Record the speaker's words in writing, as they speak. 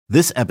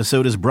This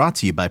episode is brought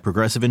to you by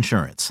Progressive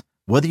Insurance.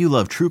 Whether you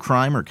love true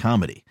crime or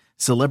comedy,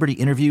 celebrity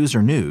interviews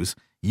or news,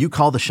 you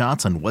call the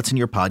shots on what's in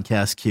your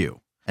podcast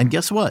queue. And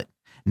guess what?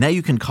 Now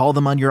you can call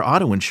them on your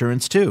auto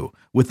insurance too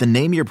with the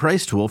Name Your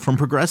Price tool from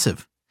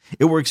Progressive.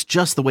 It works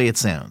just the way it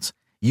sounds.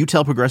 You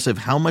tell Progressive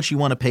how much you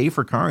want to pay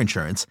for car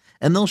insurance,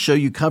 and they'll show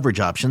you coverage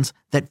options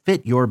that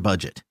fit your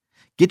budget.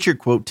 Get your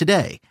quote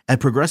today at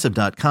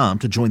Progressive.com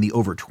to join the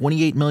over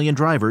 28 million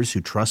drivers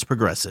who trust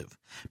Progressive.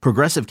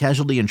 Progressive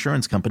Casualty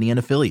Insurance Company and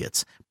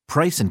Affiliates.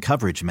 Price and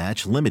coverage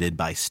match limited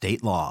by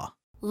state law.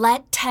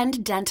 Let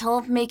Tend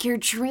Dental make your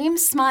dream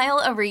smile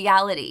a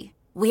reality.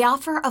 We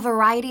offer a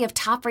variety of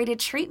top-rated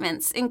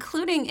treatments,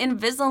 including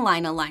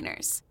Invisalign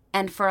aligners.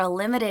 And for a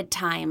limited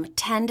time,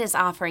 Tend is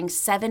offering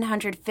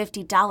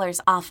 $750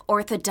 off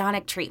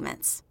orthodontic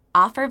treatments.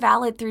 Offer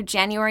valid through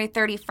January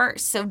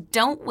 31st, so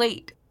don't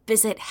wait.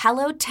 Visit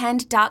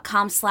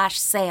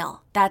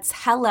hellotend.com/sale. That's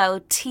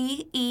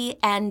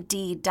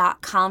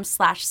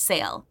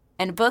hellotend.com/sale.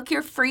 And book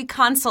your free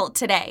consult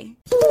today.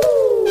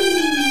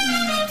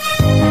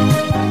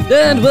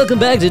 And welcome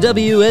back to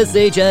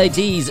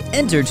WSHIT's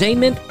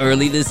Entertainment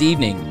Early This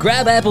Evening.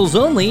 Grab Apple's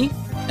only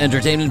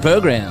entertainment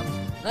program.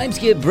 I'm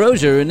Skip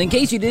Brozier, and in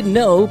case you didn't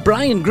know,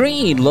 Brian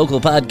Green, local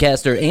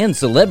podcaster and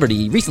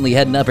celebrity, recently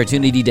had an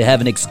opportunity to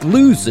have an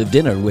exclusive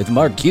dinner with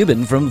Mark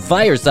Cuban from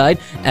Fireside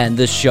and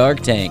the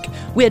Shark Tank.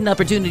 We had an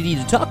opportunity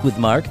to talk with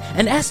Mark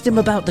and asked him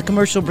about the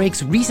commercial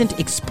break's recent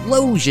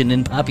explosion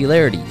in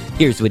popularity.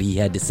 Here's what he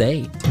had to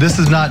say. This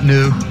is not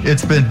new.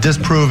 It's been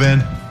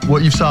disproven.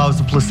 What you saw was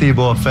a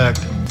placebo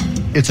effect.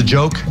 It's a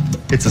joke.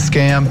 It's a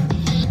scam.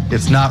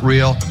 It's not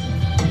real.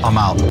 I'm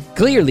out.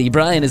 Clearly,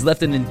 Brian has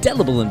left an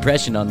indelible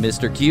impression on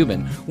Mr.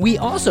 Cuban. We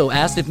also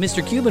asked if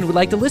Mr. Cuban would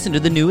like to listen to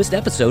the newest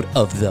episode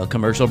of The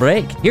Commercial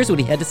Break. Here's what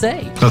he had to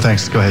say. No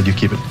thanks. Go ahead. You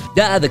keep it.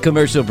 The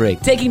Commercial Break,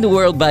 taking the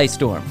world by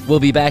storm. We'll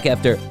be back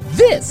after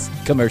this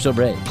commercial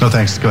break. No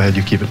thanks. Go ahead.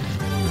 You keep it.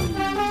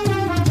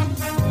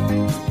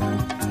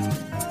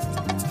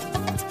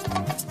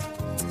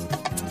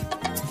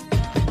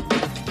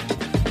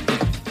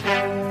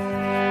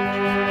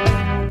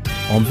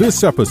 On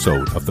this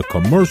episode of The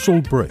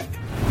Commercial Break.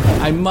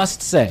 I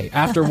must say,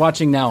 after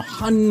watching now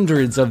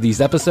hundreds of these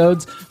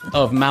episodes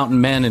of Mountain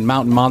Men and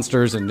Mountain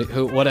Monsters and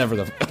whatever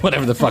the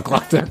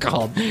fuck they're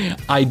called,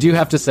 I do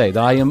have to say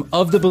that I am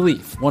of the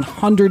belief,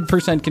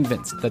 100%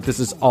 convinced, that this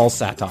is all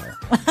satire.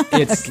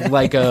 It's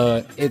like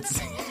it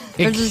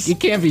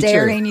can't be true.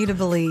 Daring you to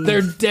believe.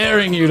 They're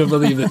daring you to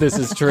believe that this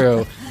is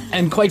true.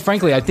 And quite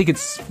frankly, I think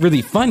it's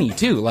really funny,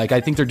 too. Like,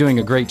 I think they're doing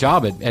a great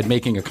job at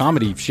making a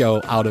comedy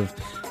show out of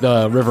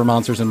the River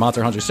Monsters and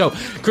Monster Hunters. So,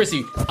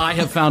 Chrissy, I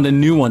have found a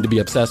new one to be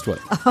obsessed with.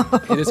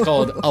 It is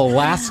called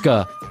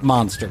Alaska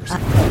Monsters.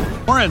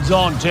 We're in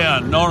Zone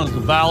 10, known as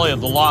the Valley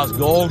of the Lost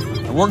Gold,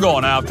 and we're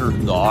going after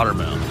the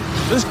Otterman.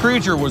 This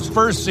creature was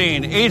first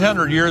seen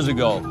 800 years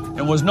ago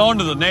and was known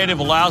to the native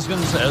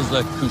Alaskans as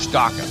the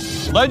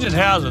Kushtaka. Legend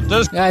has it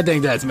this... I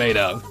think that's made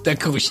up. The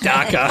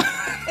Kushtaka.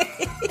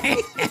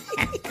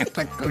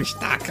 The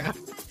Kushtaka.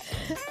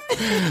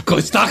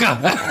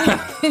 Kushtaka!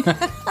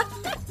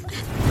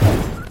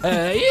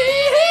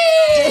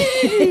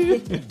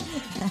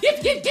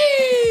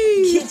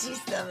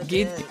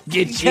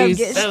 Get you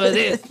some of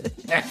this.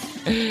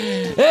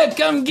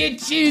 Come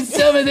get you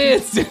some of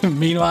this.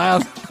 Meanwhile,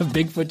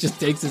 Bigfoot just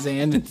takes his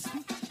hand and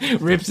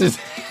rips his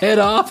head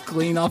off,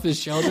 clean off his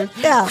shoulder.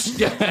 Yeah.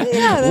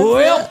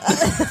 Well,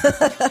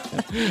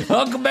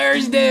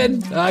 Huckleberry's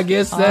dead. I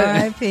guess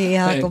that. R.I.P.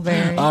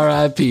 Huckleberry.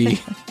 R.I.P.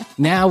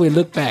 Now we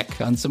look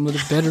back on some of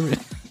the better.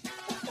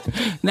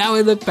 Now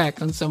we look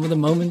back on some of the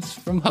moments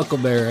from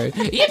Huckleberry.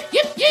 Yip,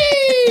 yip,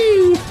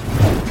 yip!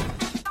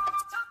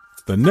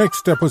 The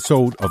next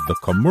episode of The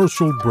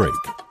Commercial Break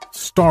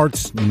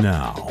starts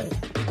now.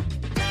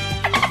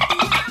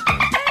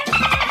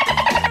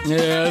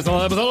 Yes,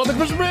 another episode of The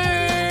Commercial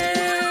Break!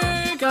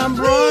 I'm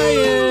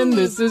Brian.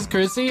 This is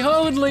Chrissy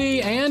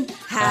Hoadley, and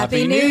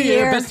Happy New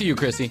Year. Best to you,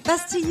 Chrissy.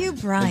 Best to you,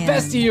 Brian.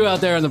 Best to you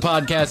out there in the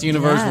podcast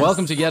universe. Yes.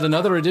 Welcome to yet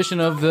another edition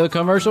of The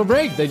Commercial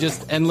Break. They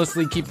just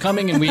endlessly keep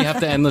coming, and we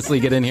have to endlessly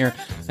get in here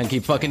and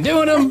keep fucking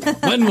doing them.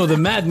 When will the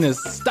madness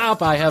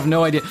stop? I have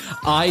no idea.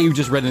 I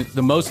just read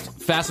the most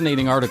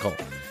fascinating article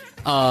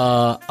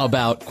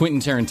about Quentin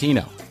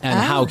Tarantino and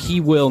how he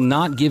will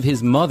not give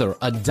his mother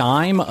a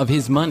dime of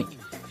his money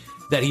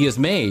that he has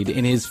made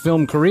in his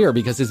film career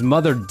because his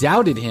mother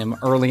doubted him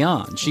early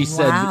on. She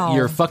said,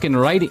 you're fucking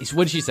writing.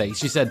 What did she say?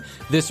 She said,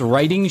 this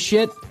writing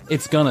shit,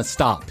 it's gonna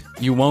stop.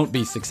 You won't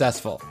be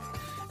successful.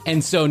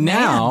 And so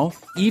now,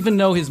 even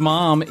though his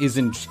mom is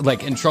in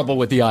trouble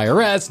with the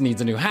IRS,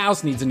 needs a new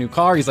house, needs a new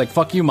car, he's like,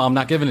 fuck you, Mom,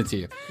 not giving it to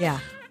you. Yeah.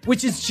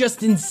 Which is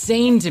just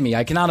insane to me.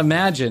 I cannot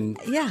imagine.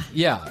 Yeah.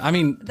 Yeah. I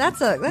mean, my parents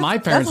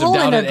that's have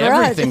doubted holding a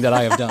grudge. everything that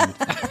I have done.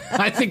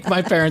 I think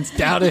my parents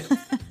doubted.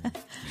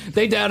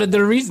 They doubted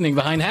the reasoning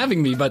behind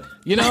having me, but,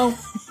 you know,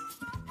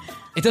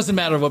 it doesn't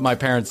matter what my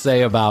parents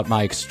say about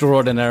my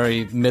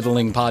extraordinary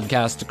middling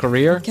podcast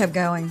career. Kept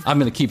going. I'm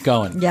going to keep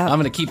going. Yeah. I'm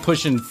going to keep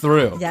pushing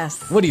through.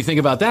 Yes. What do you think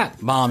about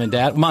that, Mom and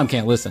Dad? Mom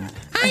can't listen.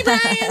 Hi,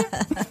 Brian.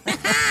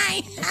 Hi.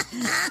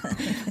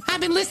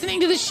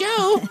 listening to the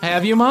show.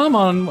 Have you, Mom?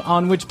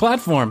 On which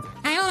platform?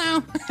 I don't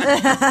know.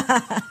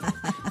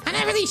 I'm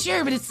not really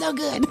sure, but it's so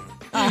good.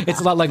 It's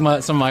a lot like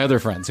some of my other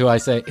friends who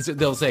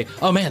they'll say,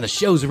 oh man, the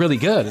show's really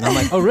good. And I'm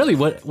like, oh really?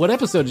 What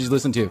episode did you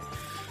listen to?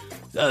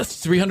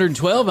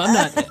 312?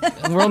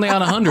 We're only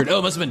on 100. Oh,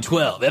 it must have been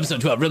 12.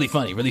 Episode 12. Really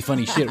funny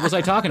shit. What was I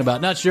talking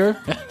about? Not sure.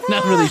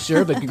 Not really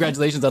sure, but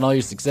congratulations on all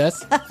your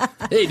success.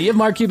 Hey, do you have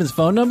Mark Cuban's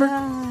phone number?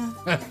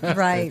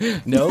 Right.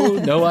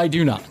 No, I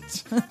do not.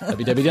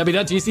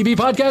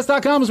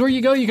 www.tcbpodcast.com is where you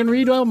go. You can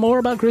read more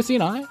about Chrissy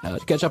and I,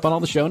 catch up on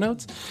all the show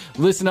notes,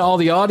 listen to all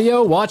the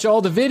audio, watch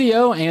all the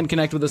video, and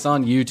connect with us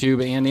on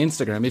YouTube and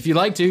Instagram. If you'd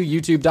like to,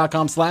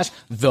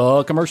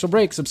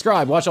 youtube.com/thecommercialbreak.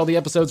 Subscribe. Watch all the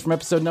episodes from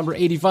episode number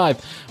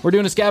 85. We're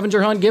doing a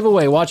scavenger hunt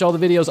giveaway. Watch all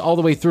the videos all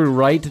the way through.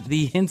 Write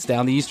the hints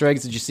down, the Easter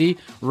eggs that you see.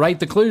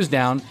 Write the clues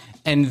down.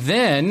 And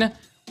then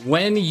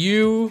when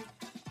you...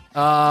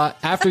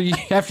 after you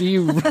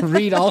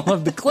read all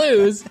of the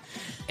clues,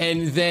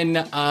 and then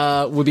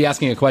we'll be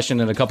asking a question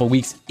in a couple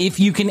weeks. If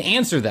you can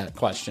answer that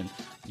question,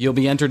 you'll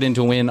be entered in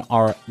to win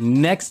our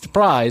next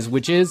prize,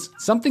 which is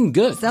something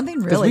good. Something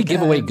really good. Because we give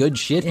good. away good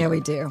shit. Yeah,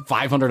 we do.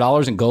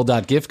 $500 in Gold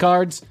Dot gift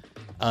cards,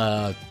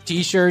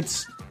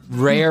 T-shirts,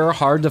 rare,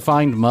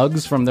 hard-to-find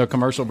mugs from their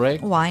commercial break.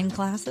 Wine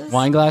glasses.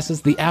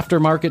 The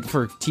aftermarket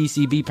for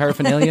TCB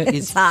paraphernalia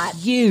is hot.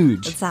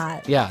 Huge. It's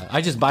hot. Yeah,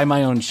 I just buy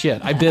my own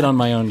shit. I bid on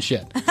my own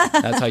shit.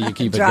 That's how you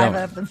keep it going.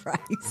 Drive up the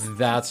price.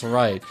 That's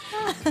right.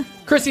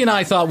 Chrissy and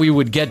I thought we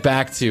would get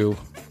back to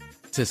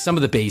some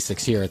of the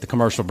basics here at the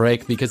commercial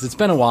break because it's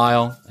been a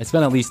while. It's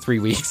been at least 3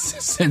 weeks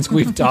since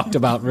we've talked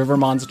about river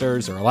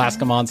monsters or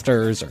Alaska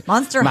monsters or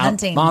monster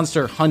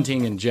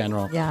hunting in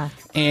general. Yeah.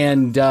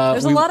 And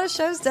there's a lot of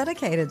shows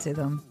dedicated to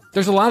them.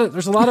 There's a lot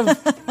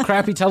of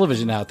crappy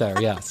television out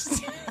there,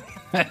 yes.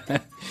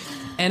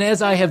 And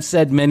as I have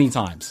said many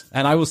times,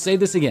 and I will say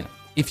this again,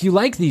 if you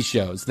like these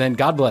shows, then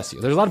God bless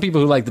you. There's a lot of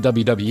people who like the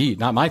WWE,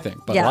 not my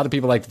thing, but a lot of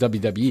people like the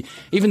WWE,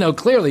 even though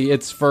clearly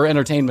it's for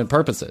entertainment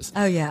purposes.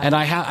 Oh, yeah. And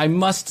I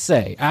must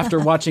say,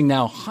 after watching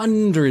now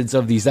hundreds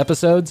of these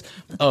episodes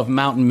of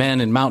Mountain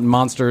Men and Mountain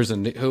Monsters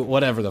and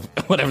whatever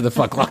the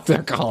fuck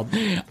they're called,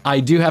 I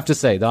do have to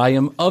say that I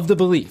am of the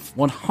belief,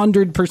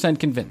 100%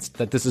 convinced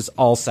that this is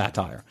all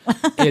satire.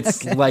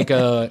 It's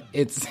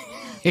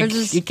They're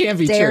just it can't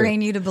be daring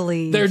true. you to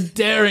believe. They're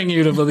daring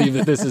you to believe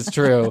that this is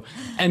true.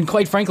 And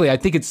quite frankly, I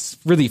think it's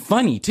really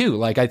funny, too.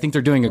 Like, I think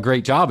they're doing a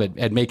great job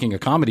at making a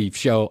comedy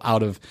show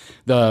out of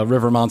the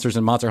River Monsters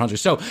and Monster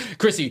Hunters. So,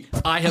 Chrissy,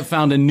 I have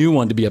found a new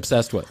one to be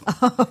obsessed with.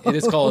 It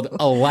is called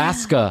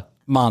Alaska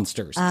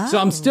Monsters. So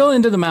I'm still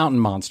into the mountain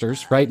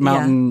monsters, right?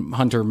 Mountain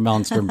Hunter,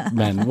 Monster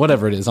Men,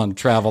 whatever it is on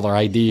Travel or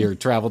ID or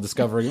Travel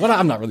Discovery.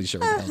 I'm not really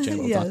sure what the hell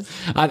channel it's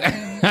on.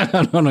 I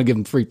don't want to give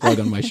them free plug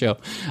on my show.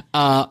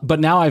 But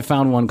now I've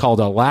found one called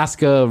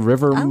Alaska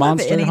River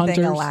Monster anything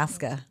Hunters.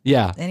 Alaska.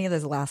 Yeah. Any of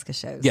those Alaska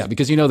shows. Yeah,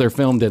 because they're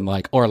filmed in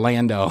like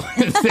Orlando.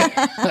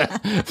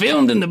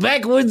 Filmed in the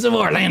backwoods of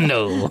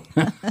Orlando.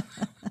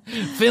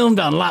 Filmed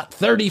on Lot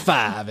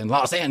 35 in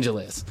Los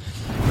Angeles.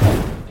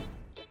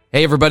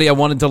 Hey everybody, I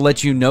wanted to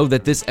let you know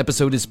that this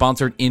episode is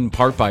sponsored in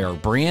part by our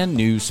brand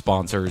new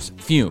sponsors,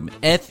 Fume.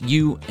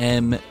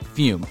 F-U-M,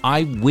 Fume.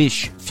 I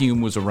wish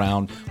Fume was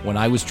around when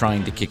I was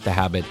trying to kick the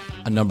habit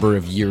a number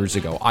of years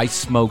ago. I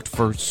smoked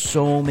for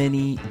so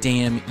many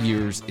damn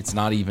years, it's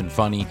not even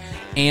funny.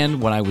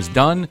 And when I was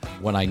done,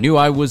 when I knew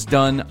I was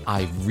done,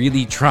 I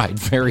really tried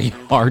very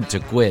hard to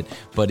quit,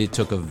 but it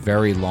took a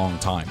very long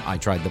time. I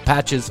tried the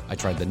patches, I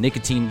tried the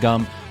nicotine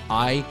gum,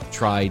 I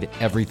tried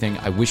everything.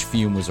 I wish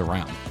Fume was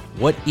around.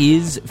 What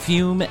is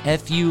Fume,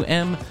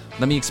 F-U-M?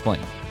 Let me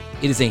explain.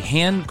 It is a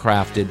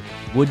handcrafted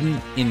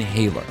wooden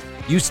inhaler.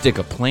 You stick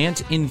a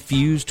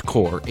plant-infused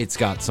core, it's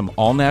got some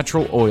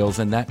all-natural oils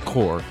in that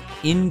core,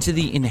 into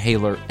the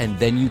inhaler, and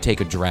then you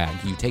take a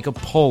drag. You take a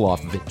pull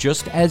off of it,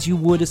 just as you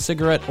would a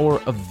cigarette or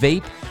a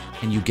vape,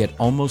 and you get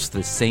almost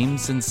the same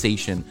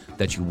sensation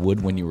that you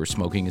would when you were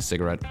smoking a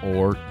cigarette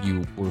or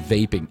you were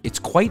vaping. It's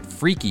quite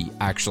freaky,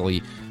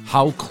 actually,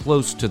 how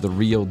close to the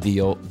real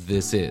deal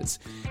this is.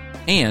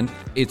 And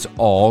it's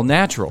all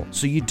natural,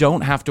 so you don't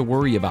have to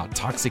worry about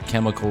toxic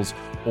chemicals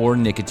or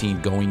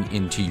nicotine going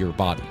into your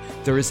body.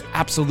 There is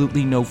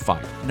absolutely no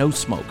fire, no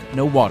smoke,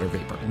 no water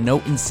vapor, no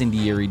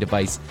incendiary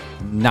device,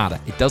 nada.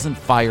 It doesn't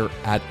fire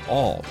at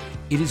all.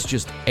 It is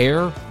just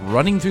air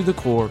running through the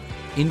core,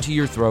 into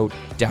your throat,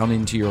 down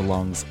into your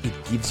lungs. It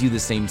gives you the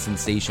same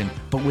sensation,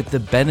 but with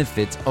the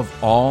benefits of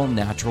all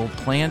natural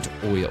plant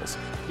oils.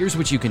 Here's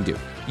what you can do.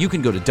 You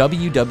can go to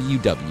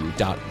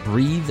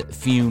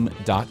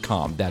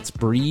www.breathefume.com. That's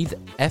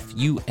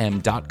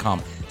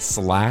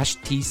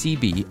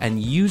breathefum.com/TCB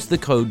and use the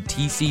code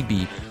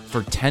TCB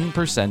for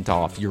 10%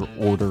 off your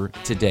order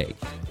today.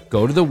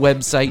 Go to the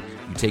website,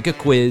 you take a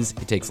quiz,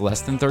 it takes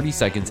less than 30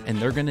 seconds, and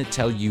they're going to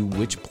tell you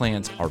which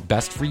plants are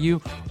best for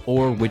you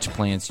or which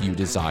plants you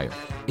desire.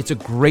 It's a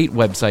great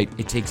website.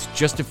 It takes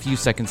just a few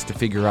seconds to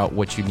figure out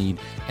what you need,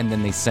 and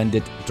then they send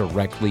it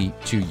directly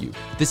to you.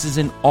 This is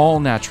an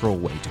all-natural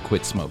way to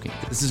quit smoking.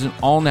 This is an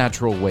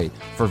all-natural way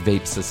for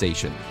vape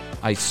cessation.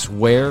 I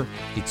swear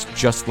it's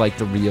just like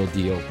the real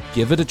deal.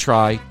 Give it a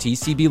try.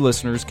 TCB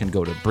listeners can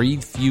go to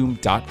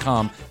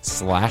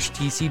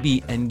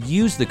breathefume.com/TCB and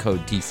use the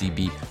code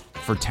TCB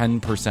for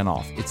 10%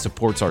 off. It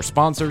supports our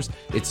sponsors.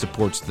 It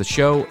supports the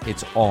show.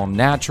 It's all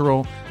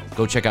natural.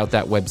 Go check out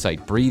that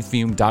website,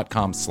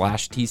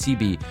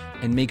 breathefume.com/TCB,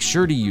 and make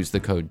sure to use the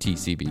code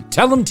TCB.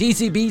 Tell them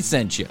TCB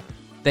sent you.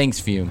 Thanks,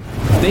 Fume.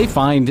 They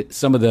find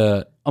some of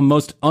the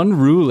most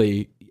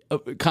unruly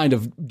kind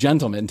of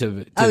gentlemen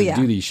to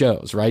do these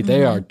shows, right?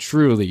 They are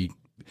truly...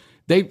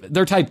 They're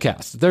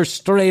typecast. They're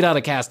straight out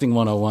of casting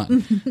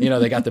 101.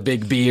 They got the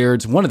big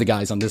beards. One of the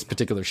guys on this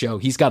particular show,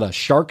 he's got a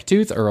shark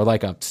tooth or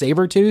like a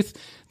saber tooth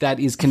that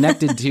is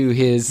connected to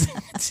his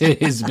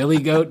billy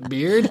goat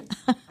beard.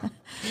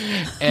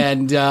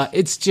 And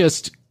it's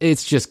just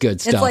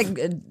good stuff. It's like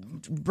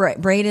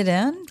braided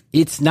in?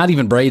 It's not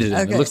even braided in.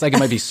 Okay. It looks like it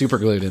might be super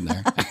glued in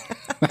there.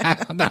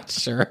 I'm not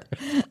sure.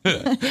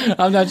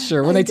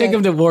 When they take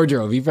him to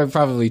wardrobe, you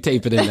probably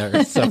tape it in there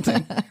or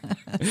something.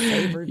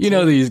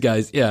 These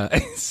guys. Yeah.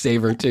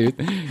 Saber tooth.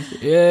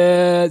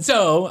 Yeah.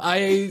 So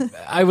I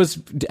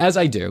was, as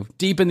I do,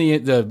 deep in the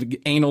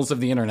anals of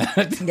the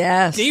internet.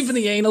 Yes. Deep in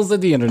the anals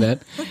of the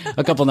internet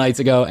a couple nights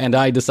ago. And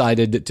I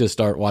decided to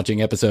start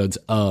watching episodes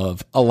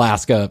of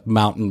Alaska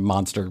Mountain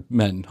Monster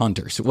Men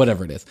Hunters,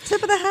 whatever it is.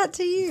 Tip of the hat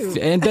to you.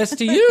 And best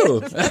to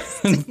you.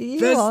 Best to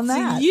you on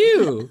that. To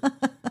you.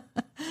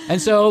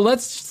 And so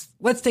let's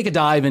take a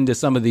dive into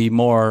some of the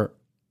more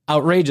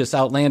outrageous,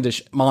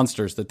 outlandish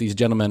monsters that these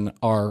gentlemen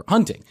are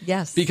hunting.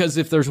 Yes. Because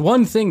if there's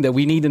one thing that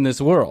we need in this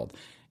world,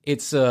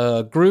 it's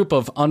a group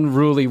of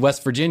unruly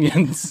West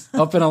Virginians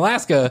up in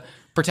Alaska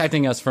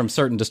protecting us from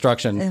certain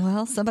destruction.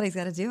 Well, somebody's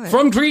got to do it.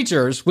 From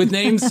creatures with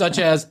names such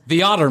as the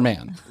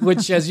Otterman,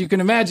 which, as you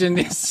can imagine,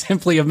 is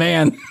simply a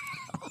man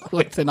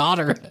with an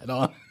otter head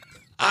on.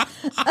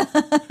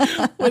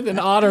 With an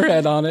otter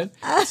head on it,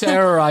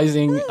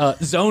 terrorizing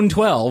Zone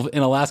 12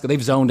 in Alaska.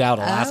 They've zoned out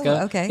Alaska.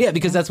 Oh, okay. Yeah,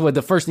 because that's what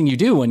the first thing you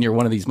do when you're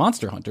one of these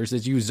monster hunters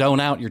is you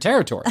zone out your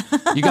territory.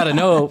 You got to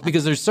know,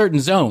 because there's certain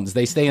zones.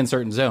 They stay in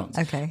certain zones.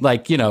 Okay.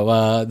 Like,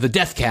 the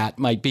Death Cat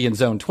might be in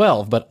Zone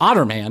 12, but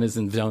Otterman is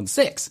in Zone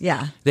 6.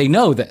 Yeah. They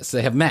know this.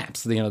 They have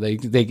maps. They they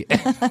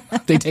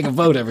take a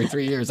vote every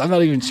 3 years. I'm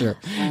not even sure.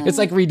 It's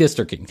like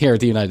redistricting here at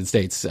the United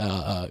States,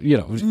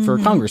 for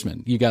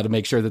congressmen. You got to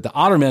make sure that the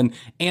Ottermen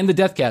and the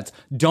Death Cats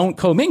don't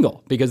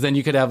commingle, because then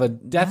you could have a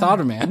Death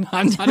Otterman.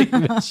 I'm not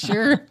even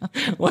sure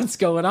what's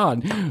going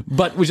on.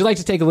 But would you like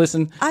to take a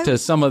listen to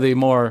some of the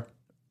more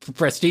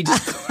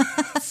prestigious,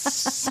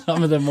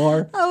 some of the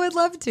more? I would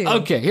love to.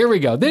 Okay, here we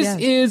go. This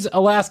is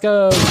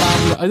Alaska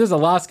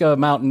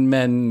Mountain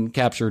Men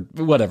captured,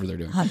 whatever they're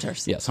doing.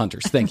 Hunters. Yes,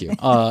 hunters. Thank you.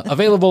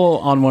 Available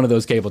on one of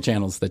those cable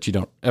channels that you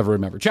don't ever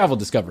remember. Travel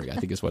Discovery, I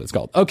think is what it's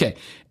called. Okay,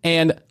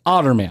 and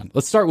Otterman.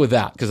 Let's start with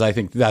that, because I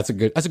think that's a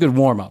good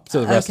warm up to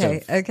the rest of.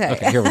 Okay.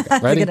 Okay, here we go.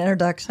 Ready? Like an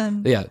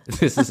introduction. Yeah,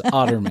 this is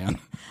Otterman.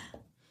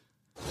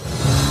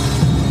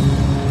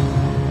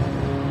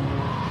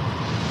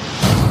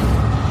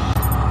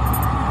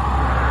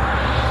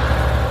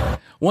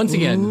 Once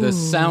again, the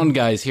sound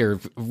guys here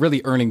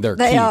really earning their keep.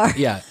 They are.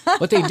 Yeah.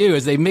 What they do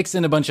is they mix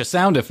in a bunch of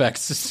sound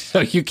effects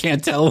so you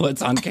can't tell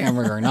what's on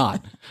camera or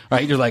not.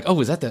 Right? You're like, oh,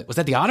 was that the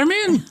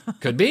Otterman?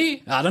 Could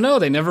be. I don't know.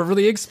 They never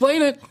really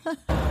explain it.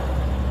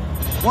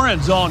 We're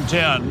in Zone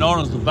 10, known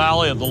as the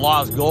Valley of the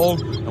Lost Gold,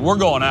 and we're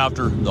going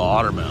after the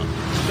Otterman.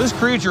 This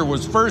creature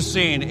was first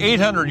seen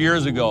 800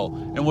 years ago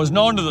and was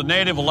known to the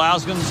native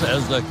Alaskans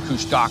as the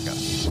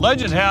Kushtaka.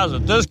 Legend has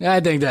it this...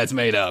 I think that's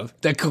made up.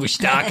 The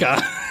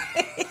Kushtaka.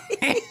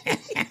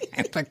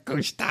 The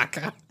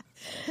Kushtaka.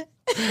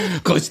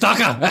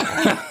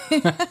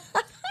 Kushtaka.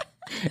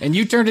 And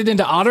you turned it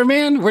into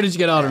Otterman? Where did you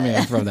get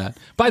Otterman from that?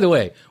 By the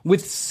way,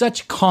 with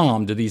such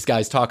calm do these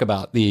guys talk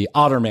about the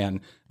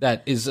Otterman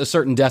that is a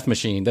certain death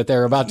machine that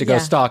they're about to go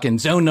stalk in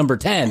zone number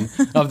 10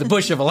 of the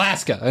bush of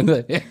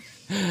Alaska.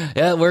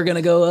 Yeah, we're going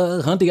to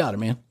go hunt the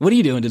Otterman. What are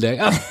you doing today?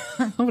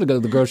 I'm going to go to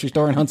the grocery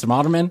store and hunt some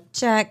Otterman.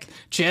 Check.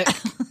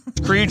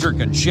 Creature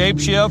can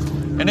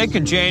shapeshift, and it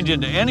can change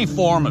into any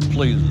form it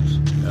pleases.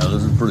 Yeah,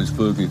 this is pretty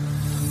spooky.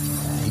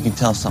 You can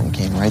tell something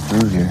came right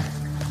through here.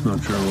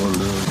 Not sure what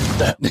it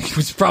is. It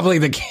was probably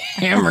the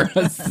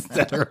cameras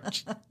that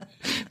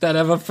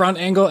have a front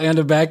angle and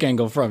a back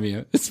angle from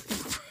you.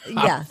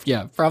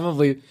 Yeah,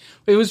 probably.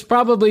 It was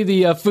probably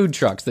the food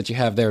trucks that you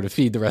have there to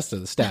feed the rest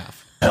of the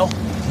staff. Hell,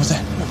 what's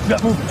that? We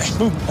got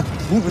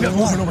movement. We got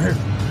movement over here.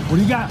 What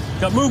do you got?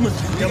 Got movement.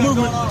 Got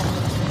movement.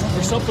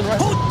 There's something right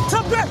here. Oh,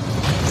 something there.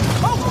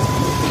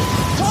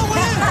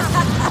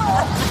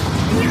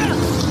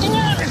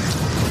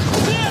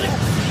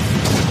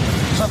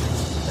 What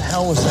the hell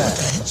hell was that?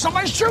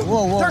 Somebody's shooting.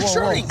 They're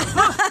shooting.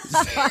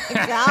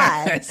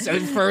 God. So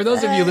for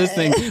those of you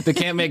listening that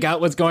can't make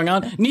out what's going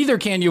on, neither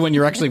can you when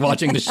you're actually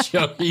watching the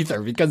show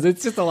either, because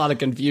it's just a lot of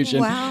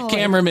confusion. Wow.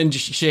 Cameramen,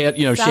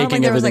 shaking Like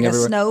everything there was like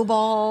everywhere. a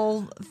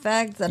snowball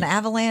effect, an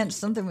avalanche.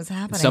 Something was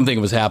happening.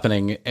 Something was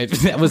happening.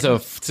 That was a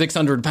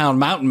 600-pound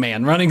mountain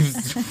man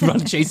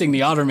chasing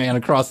the otter man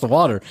across the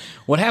water.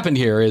 What happened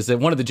here is that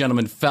one of the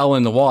gentlemen fell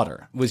in the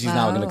water, which he's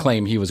now going to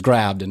claim he was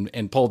grabbed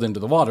and pulled into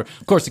the water.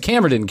 Of course, the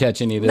camera didn't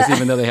catch any of this,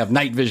 even though they have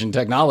night vision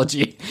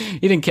technology. He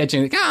didn't catch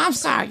anything. Oh, I'm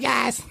sorry,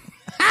 guys.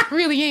 I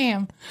really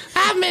am.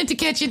 I meant to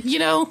catch it,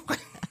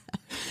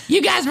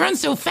 You guys run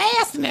so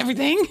fast and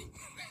everything.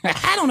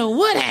 I don't know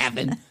what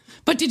happened.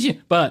 But did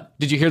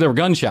you hear there were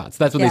gunshots?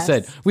 That's what they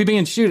said. We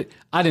began shooting.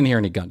 I didn't hear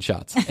any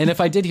gunshots. And if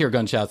I did hear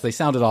gunshots, they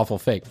sounded awful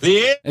fake.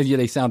 Yeah,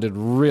 they sounded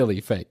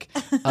really fake.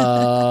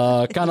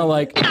 Kind of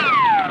like...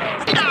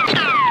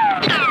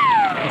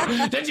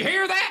 Did you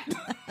hear that?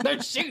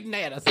 They're shooting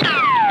at us.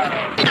 Everybody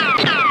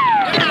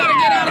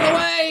get out of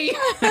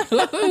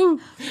the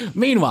way.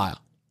 Meanwhile,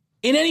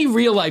 in any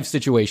real life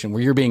situation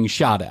where you're being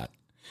shot at,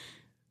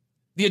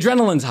 the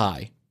adrenaline's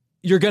high.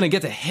 You're going to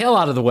get the hell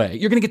out of the way.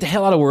 You're going to get the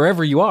hell out of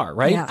wherever you are,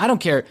 right? Yeah. I don't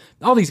care.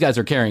 All these guys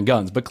are carrying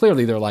guns, but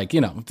clearly they're like,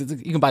 you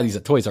can buy these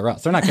at Toys R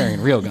Us. They're not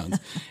carrying real guns.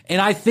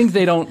 And I think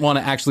they don't want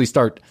to actually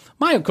start.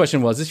 My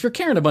question was, if you're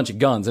carrying a bunch of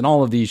guns in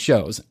all of these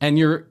shows and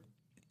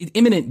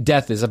imminent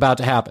death is about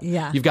to happen.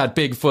 Yeah. You've got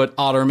Bigfoot,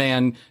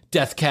 Otterman,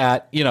 Death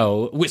Cat,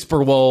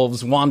 Whisper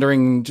Wolves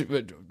wandering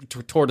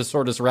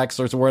Tortosaurus Rex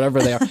or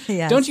whatever they are.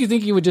 Yes. Don't you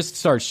think you would just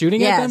start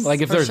shooting at them? Yes,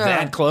 Like if for they're sure.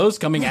 that close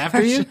coming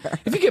after you? Sure.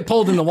 If you get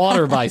pulled in the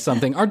water by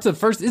something,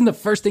 isn't the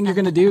first thing you're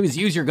going to do is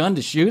use your gun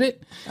to shoot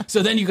it?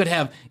 So then you could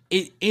have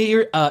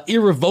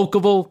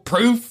irrevocable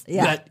proof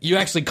that you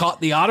actually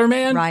caught the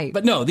Otterman. Right.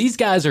 But no, these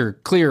guys are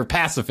clear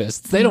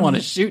pacifists. They don't want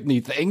to shoot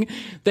anything.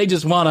 They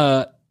just want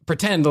to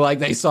pretend like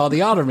they saw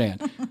the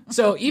Otterman.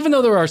 So even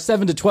though there are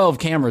 7 to 12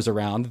 cameras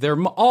around, they're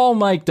all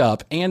mic'd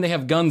up and they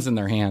have guns in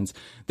their hands.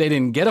 They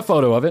didn't get a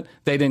photo of it.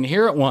 They didn't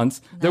hear it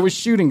once. No. There was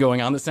shooting going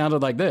on that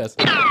sounded like this.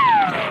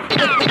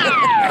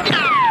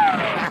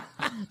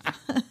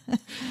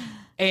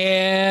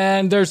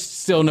 And there's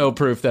still no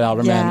proof that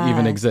Otterman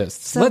even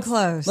exists. So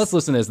close. Let's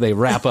listen as they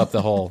wrap up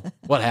the whole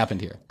what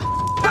happened here.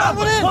 What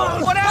happened?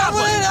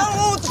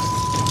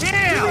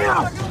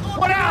 Yeah.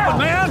 What happened,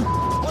 man?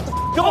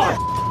 Come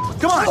on.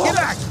 Come on, get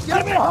back.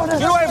 Get away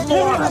from the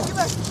water.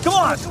 Come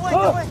on.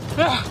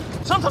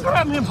 Something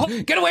grabbed me and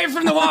pulled. Get away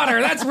from the water.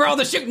 That's where all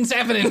the shooting's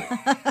happening.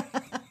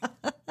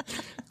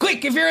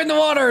 Quick, if you're in the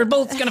water, a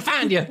bullet's going to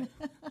find you.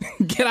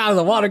 Get out of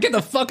the water. Get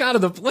the fuck out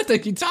of the... What are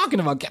you talking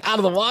about? Get out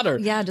of the water.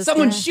 Yeah, just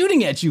Someone's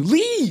shooting at you.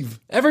 Leave.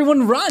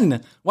 Everyone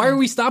run. Why are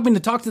we stopping to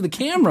talk to the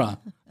camera?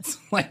 It's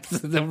like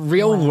the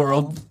real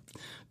world...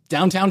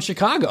 Downtown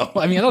Chicago.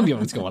 I mean, I don't know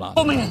what's going on.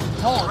 Oh, man.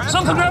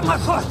 Something grabbed my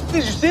foot.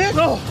 Did you see it?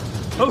 Oh,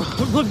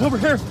 look over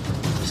here. I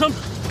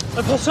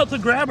felt something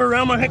grab her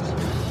around my neck.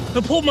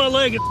 It pulled my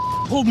leg and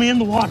pulled me in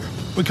the water.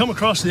 We come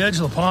across the edge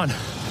of the pond,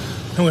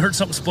 and we heard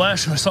something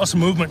splash, and I saw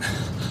some movement.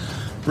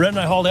 Brett and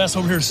I hauled ass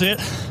over here to see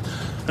it,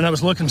 and I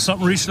was looking,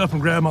 something reached up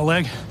and grabbed my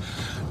leg,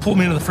 pulled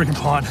me into the freaking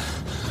pond.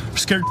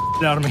 Scared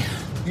the out of me.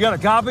 You got a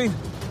copy?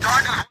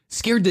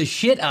 Scared the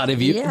shit out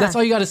of you. Yeah. That's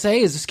all you got to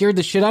say is scared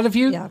the shit out of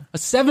you? Yeah. A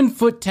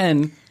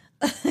 7'10"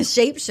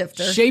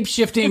 Shapeshifter.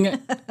 shape-shifting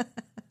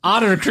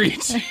otter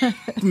creature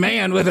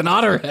man with an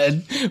otter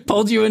head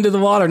pulled you into the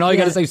water, and all you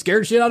got to say,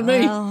 scared shit out of me?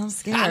 Well, I'm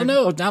scared. I don't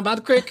know. Down by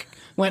the creek.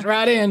 Went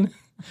right in.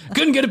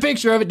 Couldn't get a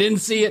picture of it. Didn't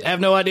see it. Have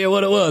no idea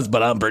what it was,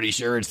 but I'm pretty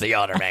sure it's the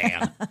otter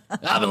man.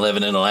 I've been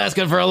living in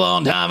Alaska for a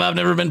long time. I've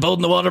never been pulled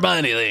in the water by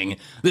anything.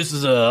 This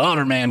is a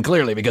otter man,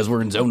 clearly, because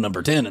we're in zone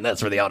number 10, and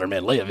that's where the otter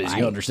men live, as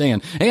you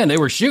understand. And they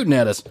were shooting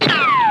at us. Get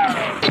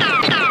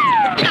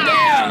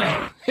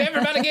down!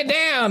 Everybody get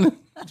down!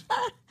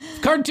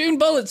 Cartoon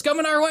bullets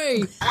coming our way.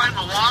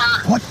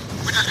 What?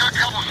 We just got a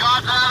couple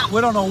shots at him.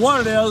 We don't know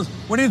what it is.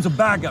 We need some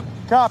backup.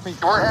 Copy.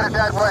 We're headed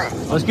that way.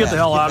 Let's get the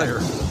hell out of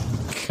here.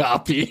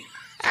 Copy.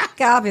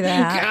 Copy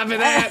that. Copy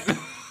that.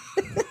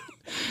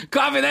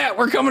 Copy that.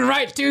 We're coming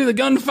right to the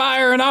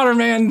gunfire and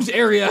Otterman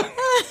area.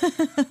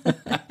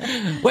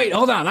 Wait,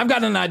 hold on. I've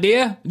got an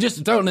idea.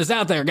 Just throwing this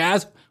out there,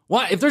 guys.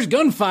 Why, if there's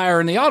gunfire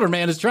and the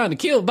Otterman is trying to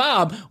kill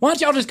Bob, why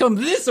don't y'all just come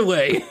this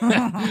way?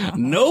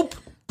 Nope.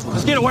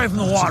 Let's get away from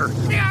the water.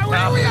 Yeah,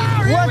 where we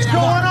are. What's going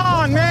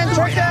on, man?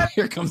 Check that.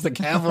 Here comes the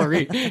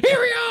cavalry. Here we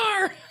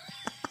are.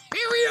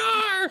 Here we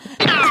are.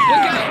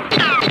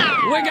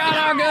 We got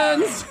our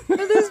guns. Are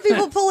those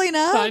people pulling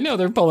up? I know,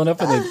 they're pulling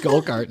up in the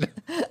go kart.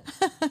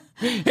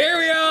 Here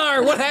we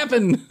are. What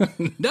happened?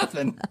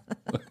 Nothing.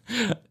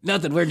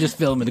 Nothing. We're just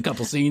filming a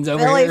couple scenes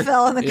over Billy here.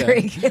 fell in the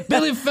creek.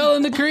 Billy fell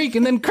in the creek,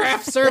 and then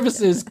craft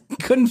services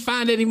couldn't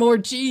find any more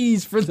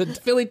cheese for the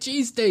Philly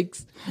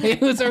cheesesteaks.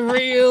 It was a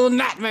real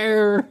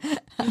nightmare.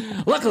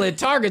 Luckily,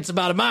 Target's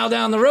about a mile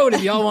down the road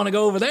if y'all want to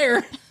go over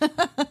there.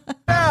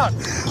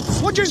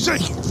 What'd you say?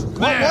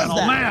 Man,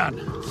 oh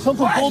man.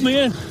 Something pulled me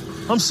in.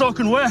 I'm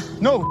soaking wet.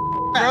 No,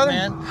 brother.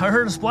 I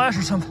heard a splash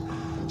or something.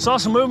 Saw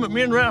some movement.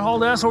 Me and Rat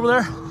hauled ass over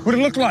there. What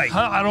did it look like?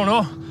 I don't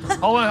know.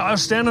 I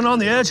was standing on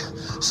the edge.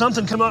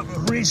 Something come up,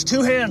 reached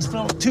two hands,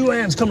 felt two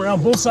hands come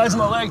around both sides of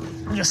my leg,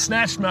 and just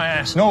snatched my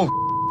ass. No.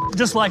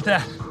 Just like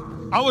that.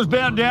 I was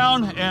bent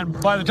down,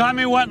 and by the time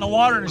he went in the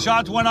water and the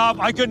shots went off,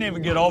 I couldn't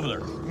even get over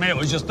there. Man, it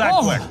was just that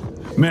quick.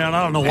 Man,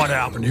 I don't know what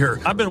happened here.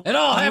 It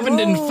all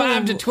happened in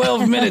 5 to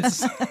 12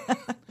 minutes.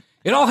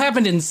 It all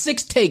happened in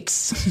 6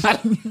 takes. I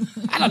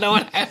don't know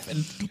what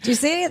happened. Did you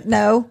see it?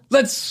 No.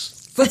 Let's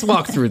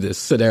walk through this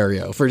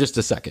scenario for just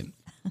a second.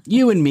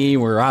 You and me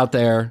were out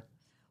there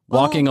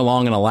walking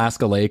along an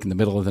Alaska lake in the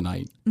middle of the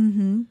night.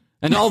 Mm-hmm.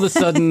 And all of a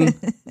sudden,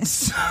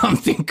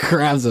 something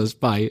grabs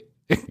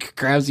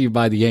you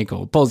by the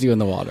ankle, pulls you in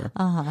the water.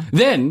 Uh-huh.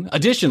 Then,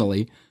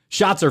 additionally,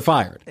 shots are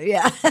fired.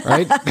 Yeah.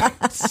 Right?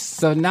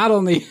 So not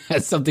only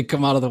has something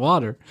come out of the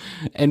water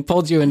and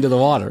pulled you into the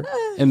water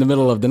in the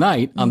middle of the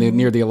night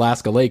near the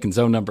Alaska lake in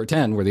zone number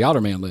 10 where the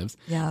Otterman lives,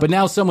 but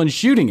now someone's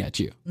shooting at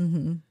you.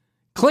 Mm-hmm.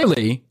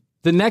 Clearly,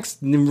 the next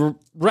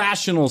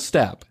rational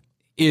step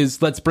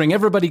is let's bring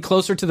everybody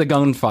closer to the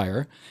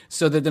gunfire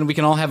so that then we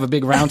can all have a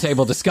big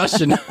roundtable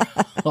discussion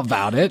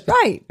about it.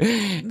 Right.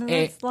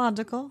 That's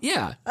logical.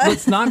 Yeah.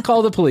 Let's not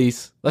call the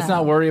police. Let's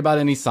not worry about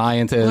any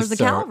scientists. There's the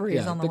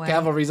cavalry's on the way. The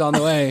cavalry's on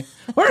the way.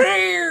 We're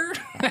here.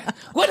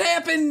 What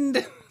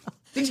happened?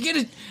 Did you get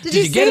it? Did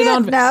you get it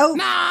on? No.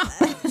 Nah.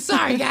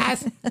 Sorry,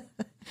 guys.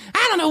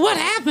 I don't know what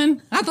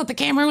happened. I thought the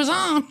camera was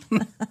on.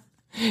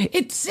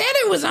 It said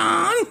it was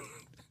on.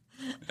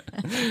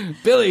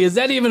 Billy, is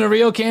that even a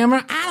real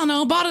camera? I don't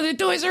know. Bought it at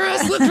Toys R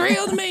Us. Looked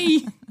real to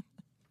me.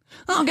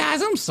 Oh,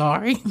 guys, I'm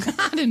sorry.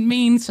 I didn't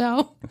mean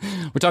so.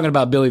 We're talking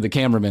about Billy the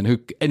cameraman, who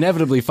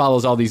inevitably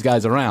follows all these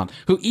guys around,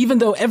 who even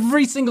though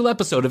every single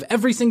episode of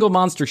every single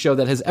monster show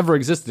that has ever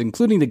existed,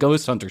 including the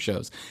Ghost Hunter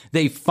shows,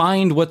 they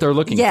find what they're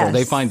looking for.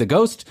 They find the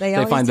ghost,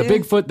 they find the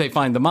Bigfoot, they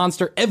find the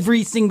monster.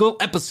 Every single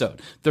episode.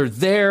 They're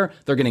there,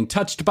 they're getting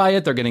touched by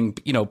it, they're getting,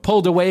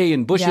 pulled away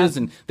in bushes,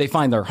 and they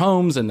find their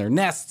homes and their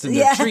nests and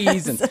their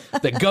trees, and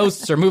the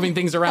ghosts are moving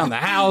things around the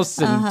house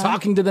and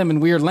talking to them in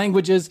weird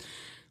languages.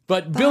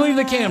 But Billy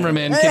the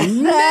cameraman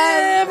can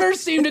never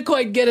seem to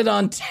quite get it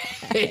on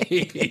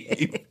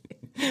tape.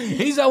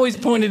 He's always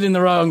pointed in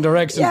the wrong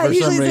direction for some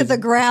reason. Usually he's at the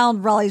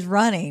ground while he's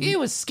running. It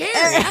was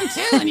scary, I'm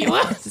telling you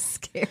what.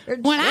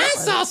 Scared. When I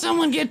saw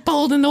someone get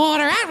pulled in the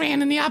water, I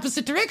ran in the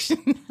opposite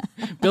direction.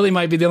 Billy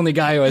might be the only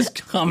guy who has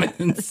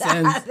common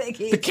sense.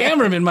 The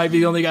cameraman might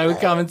be the only guy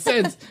with common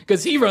sense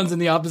because he runs in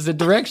the opposite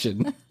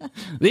direction.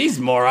 These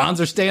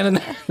morons are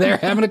standing there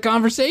having a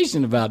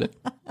conversation about it.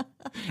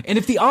 And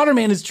if the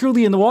Otterman is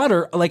truly in the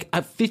water, like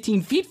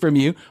 15 feet from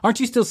you,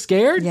 aren't you still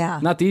scared? Yeah.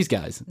 Not these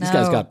guys. These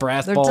guys got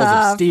brass balls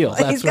tough. of steel.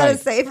 That's He's got a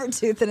saber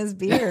tooth in his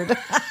beard.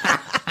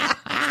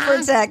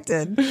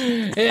 Protected.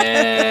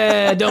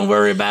 Yeah, don't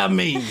worry about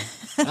me.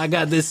 I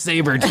got this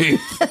saber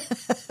tooth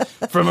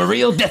from a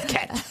real death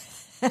cat.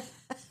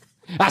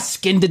 I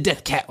skinned a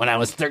death cat when I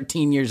was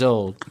 13 years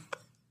old.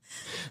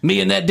 Me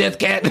and that death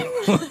cat,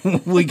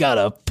 we got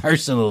a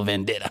personal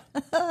vendetta.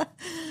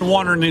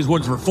 Wandering these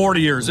woods for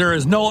 40 years, there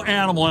is no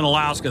animal in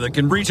Alaska that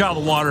can reach out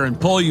of the water and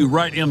pull you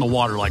right in the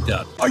water like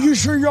that. Are you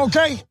sure you're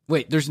okay?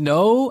 Wait, there's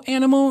no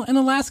animal in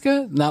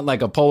Alaska? Not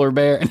like a polar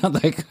bear?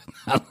 Not like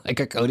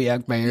a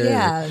Kodiak bear?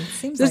 Yeah, it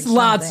seems there's like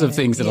lots of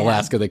things in yeah.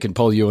 Alaska that can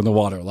pull you in the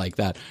water like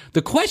that.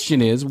 The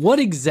question is, what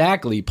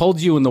exactly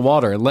pulled you in the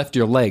water and left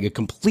your leg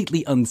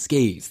completely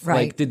unscathed? Right.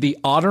 Like, did the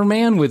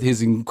Otterman, with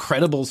his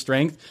incredible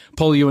strength,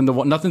 pull you in the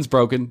water? Nothing's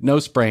broken, no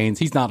sprains,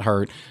 he's not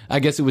hurt. I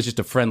guess it was just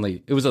a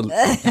friendly, it was a...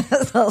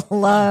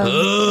 love.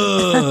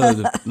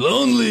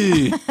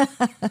 Lonely.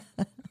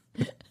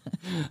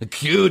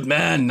 Cute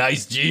man,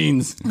 nice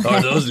jeans.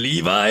 Are those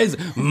Levi's?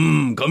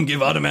 Come give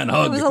Otterman a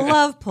hug. It was a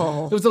love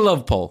pull. It was a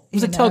love pull. It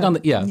was a tug on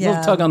the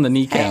little tug on the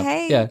kneecap.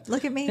 Hey,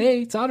 look at me.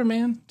 Hey, it's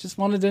Otterman. Just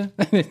wanted to.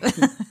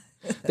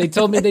 They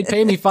told me they'd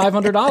pay me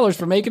 $500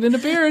 for making an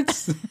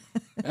appearance.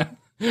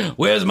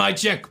 Where's my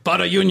check,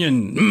 Butter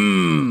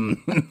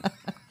Union?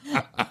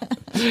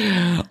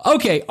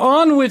 Okay,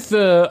 on with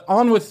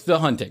the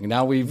hunting.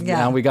 Now we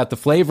got the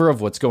flavor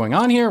of what's going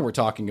on here. We're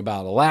talking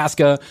about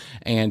Alaska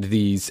and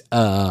these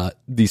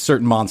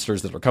certain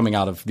monsters that are coming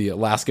out of the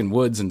Alaskan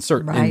woods and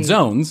certain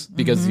zones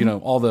because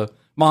all the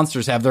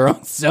monsters have their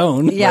own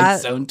zone,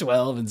 like Zone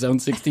 12 and Zone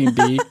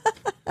 16B.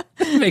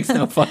 It makes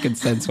no fucking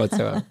sense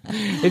whatsoever.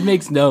 It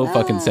makes no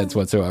fucking sense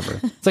whatsoever.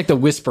 It's like the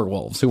Whisper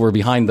Wolves who were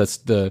behind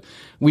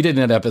we did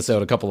an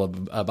episode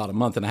about a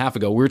month and a half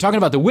ago. We were talking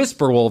about the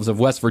Whisper Wolves of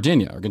West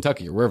Virginia or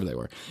Kentucky or wherever they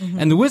were. Mm-hmm.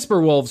 And the Whisper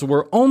Wolves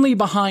were only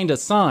behind a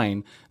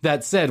sign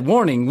that said,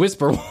 "Warning,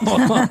 Whisper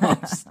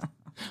Wolves."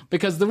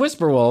 Because the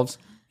Whisper Wolves,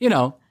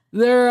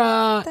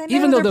 they're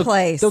even though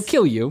they'll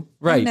kill you,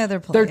 right? They know their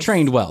place. They're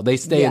trained well. They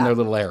stay in their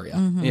little area.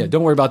 Mm-hmm. Yeah,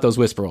 don't worry about those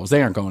Whisper Wolves.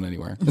 They aren't going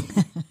anywhere.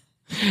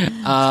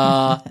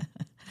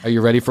 Are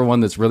you ready for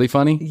one that's really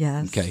funny?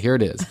 Yes. Okay, here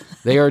it is.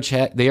 They are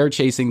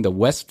chasing the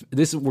West.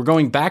 We're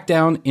going back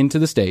down into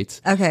the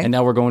States. Okay. And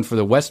now we're going for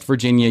the West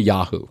Virginia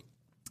Yahoo.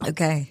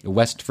 Okay. The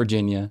West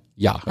Virginia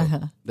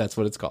Yahoo. That's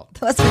what it's called.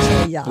 West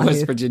Virginia Yahoo.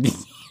 West Virginia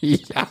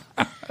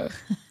Yahoo.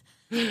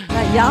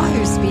 That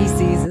Yahoo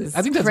species is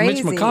I think that's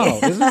crazy. Mitch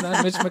McConnell. Isn't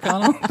that Mitch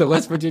McConnell? The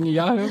West Virginia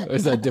Yahoo? Or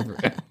is that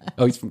different?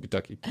 Oh, he's from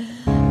Kentucky.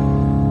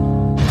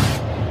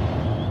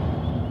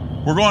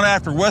 We're going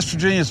after West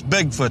Virginia's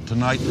Bigfoot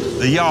tonight,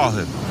 the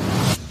Yahoo.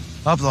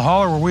 Up the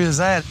holler where we was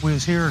at, we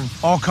was hearing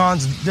all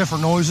kinds of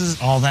different noises.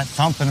 All that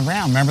thumping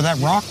around. Remember that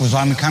rock was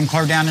on the come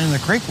clear down into the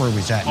creek where we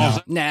was at.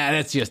 Nah,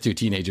 that's just two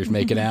teenagers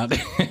making out.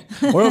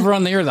 We're over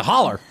on the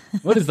holler.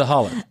 What is the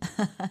holler?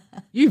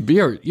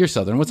 You're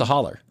Southern. What's a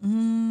holler?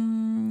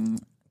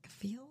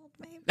 Field,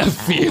 maybe? A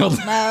field?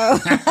 No.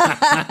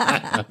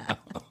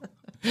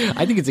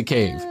 I think it's a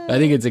cave.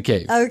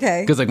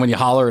 Okay. Because like when you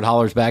holler, it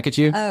hollers back at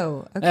you.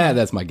 Oh, okay.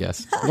 That's my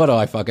guess. What do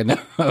I fucking know?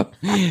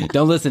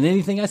 Don't listen to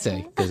anything I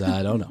say because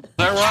I don't know. Is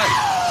that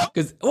right?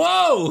 Because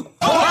whoa! Oh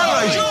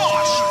my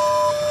gosh!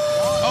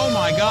 Oh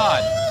my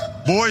God!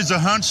 Boys, the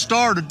hunt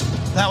started.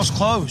 That was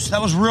close.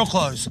 That was real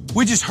close.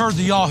 We just heard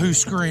the Yahoo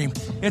scream.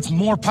 It's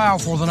more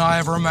powerful than I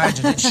ever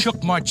imagined. It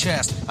shook my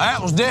chest.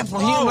 That was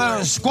definitely him out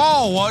of a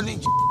squall, wasn't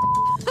it?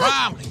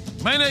 Probably.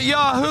 Man, that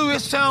Yahoo,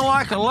 it sounded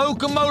like a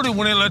locomotive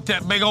when it let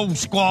that big old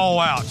squall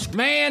out.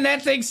 Man,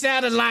 that thing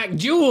sounded like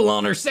Jewel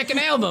on her second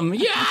album.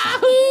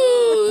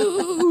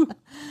 Yahoo!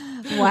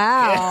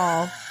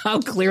 Wow.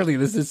 How clearly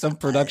this is some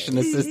production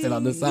assistant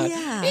on the side.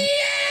 Yeah.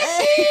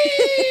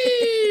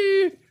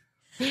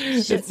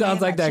 It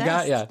sounds like that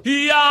guy, yeah.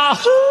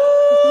 Yahoo!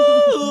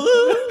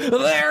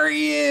 There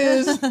he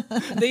is!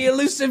 The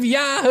elusive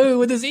Yahoo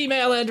with his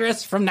email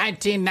address from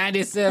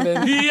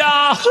 1997.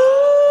 Yahoo!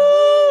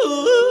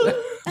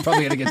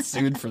 Probably gonna get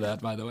sued for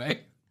that, by the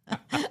way.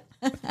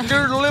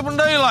 Scared the living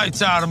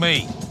daylights out of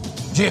me.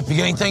 Jeff, you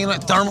got anything in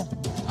that thermal?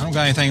 I don't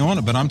got anything on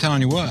it, but I'm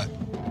telling you what.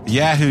 The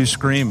Yahoo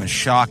scream is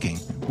shocking.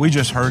 We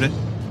just heard it.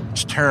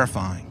 It's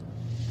terrifying.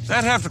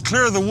 They'd have to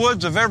clear the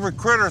woods of every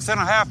critter within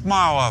a half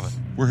mile of it.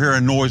 We're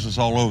hearing noises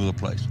all over the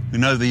place. We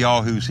know the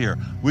Yahoo's here.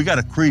 We got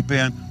to creep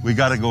in. We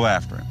got to go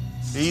after him.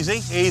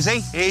 Easy,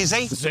 easy,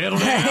 easy. Settle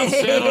down,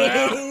 settle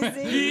down.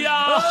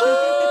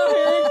 Yahoo!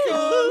 Here it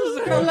comes.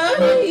 I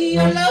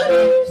love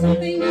you,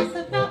 something else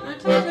about my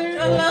mother.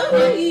 I love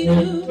you.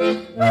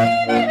 I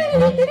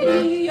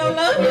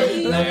love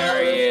you.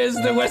 There he is,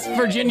 the West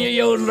Virginia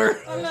yodeler.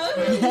 I love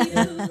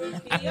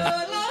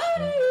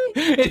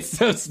you. It's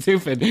so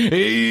stupid.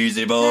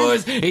 Easy,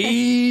 boys.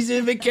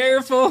 Easy, be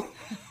careful.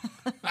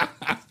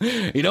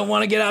 You don't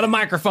want to get out of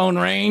microphone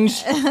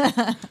range.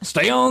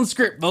 Stay on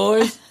script,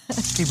 boys.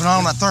 Keep an eye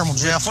on that thermal,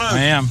 Jeff. I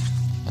am.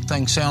 That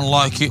thing sounded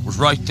like it was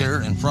right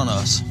there in front of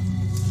us.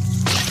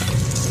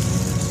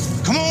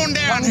 Come on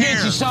down here.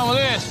 Get you some of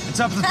this. It's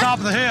up at the top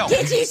of the hill.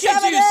 Get you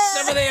some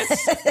of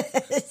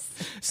this.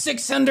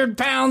 600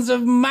 pounds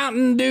of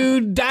Mountain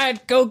Dew,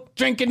 Diet Coke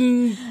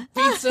drinking,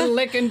 pizza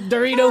licking,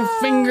 Dorito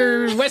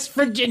finger, West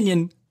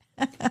Virginian.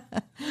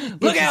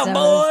 Look out,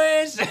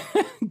 boys!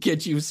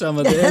 Get you some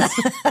of this.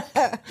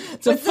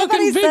 It's a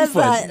fucking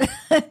Bigfoot.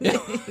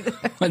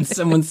 When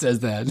someone says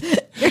that,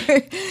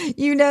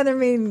 you know they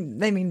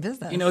mean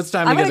business. You know it's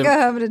time I'm to gonna get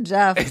go home to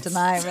Jeff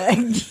tonight.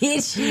 And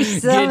get you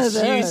some of this.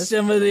 Get you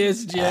some of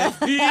this, Jeff.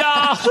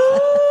 Yahoo!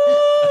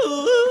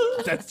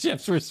 That's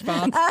Jeff's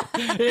response.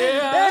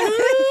 Yahoo!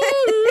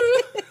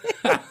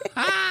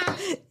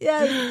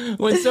 Yes.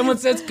 When someone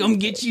says, "Come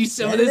get you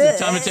some of this," it's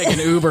time to take an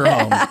Uber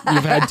home.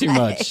 You've had too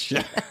much.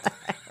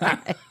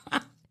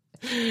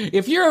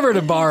 If you're ever at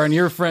a bar and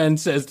your friend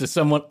says to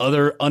someone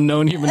other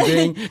unknown human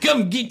being,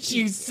 "Come get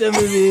you some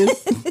of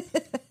this,"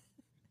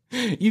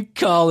 you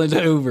call it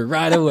over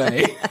right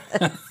away.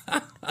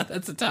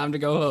 That's the time to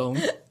go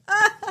home.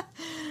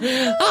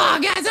 Oh,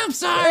 guys, I'm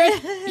sorry.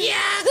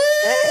 Yahoo!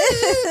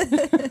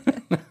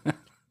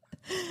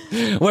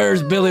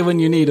 Where's Billy when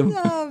you need him?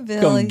 Oh,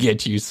 Billy. Come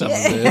get you some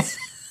of this.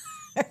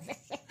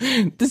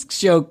 This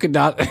show could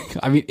not,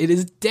 I mean, it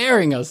is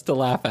daring us to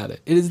laugh at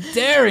it. It is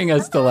daring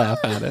us to laugh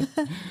at it.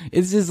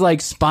 It's just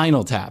like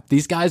Spinal Tap.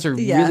 These guys are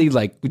really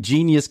like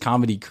genius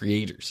comedy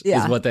creators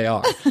is what they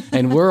are.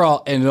 And we're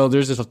all, and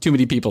there's just too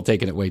many people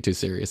taking it way too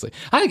seriously.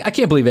 I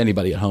can't believe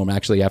anybody at home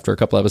actually after a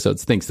couple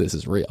episodes thinks this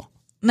is real.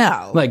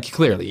 No. Like,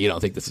 clearly, you don't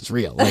think this is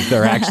real. Like,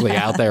 they're actually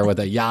out there with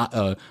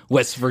a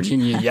West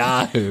Virginia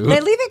Yahoo. They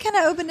leave it kind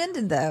of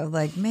open-ended, though.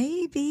 Like,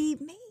 maybe.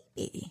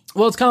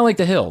 Well, it's kind of like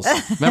The Hills.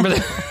 Remember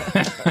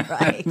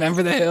the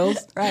Remember The Hills?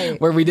 Right.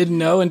 Where we didn't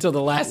know until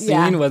the last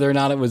scene whether or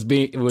not it was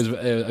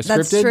scripted.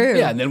 That's true.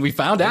 Yeah, and then we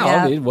found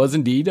out it was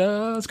indeed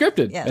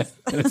scripted. Yes.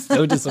 It's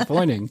so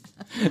disappointing.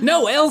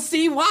 No,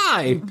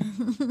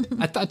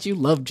 LCY! I thought you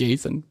loved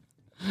Jason.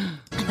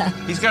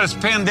 He's got us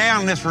pinned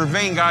down in this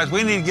ravine, guys.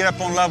 We need to get up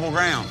on level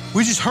ground.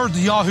 We just heard the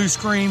Yahoo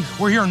scream.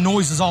 We're hearing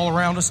noises all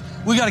around us.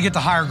 We got to get to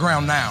higher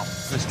ground now.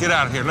 Let's get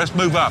out of here. Let's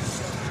move up.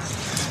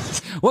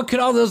 What could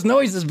all those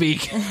noises be?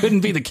 Couldn't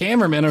be the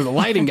cameramen or the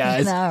lighting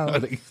guys. No,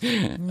 they're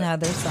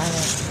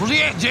silent. Where's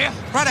he at,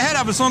 Jeff? Right ahead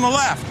of us on the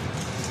left.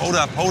 Hold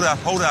up.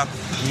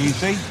 You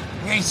see?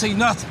 We ain't see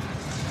nothing.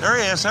 There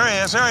he is.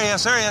 Right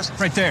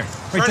there.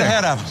 Right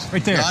ahead of us.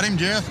 Right there. Got him,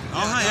 Jeff?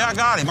 Yeah, I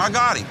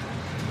got him.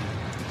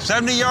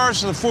 70 yards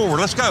to the forward.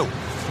 Let's go.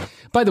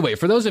 By the way,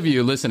 for those of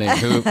you listening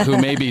who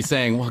may be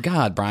saying, well,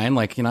 God, Brian,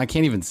 like, I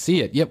can't even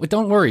see it. Yeah, but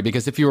don't worry,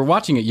 because if you were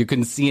watching it, you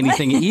couldn't see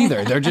anything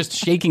either. They're just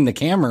shaking the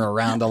camera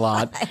around a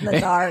lot. In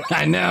the dark.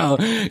 I know.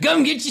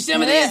 Come get you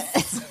some of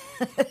this.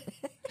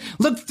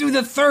 Look through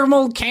the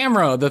thermal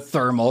camera. The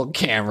thermal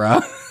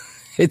camera.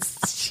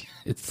 It's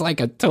like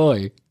a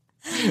toy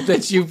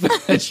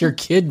that your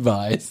kid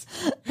buys.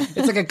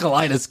 It's like a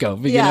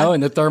kaleidoscope,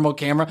 in the thermal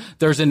camera.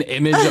 There's an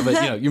image of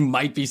it. You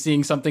might be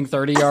seeing something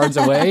 30 yards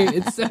away.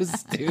 It's so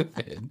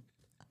stupid.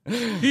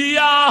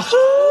 Yahoo!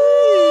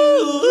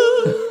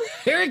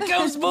 Here it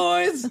comes,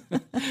 boys.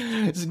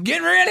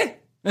 Get ready.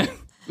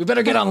 We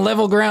better get on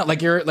level ground,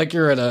 like you're at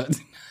a.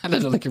 I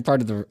don't know, like you're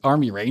part of the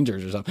Army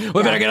Rangers or something.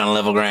 We better get on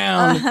level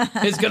ground.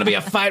 It's gonna be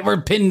a fight. We're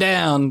pinned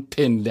down.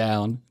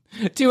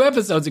 2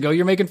 episodes ago,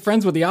 you're making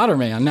friends with the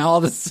Otterman. Now all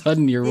of a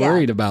sudden you're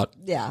worried about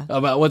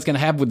what's going to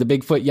happen with the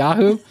Bigfoot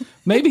Yahoo.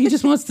 Maybe he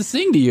just wants to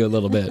sing to you a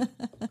little bit.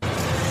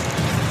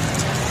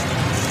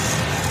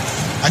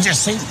 I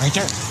just see right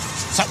there.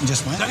 Something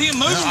just went. Is that him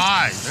moving?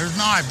 There's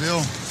an eye,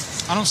 Bill.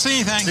 I don't see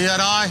anything. See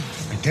that eye?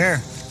 Right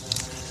there.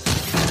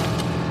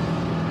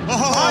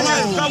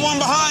 Oh, got one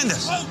behind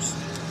us.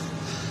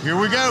 Here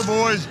we go,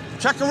 boys.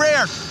 Check the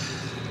rear.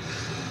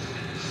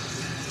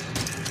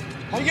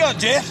 What you got,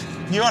 Jeff?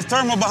 You got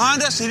thermal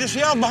behind us? He just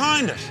yelled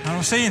behind us. I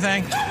don't see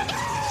anything.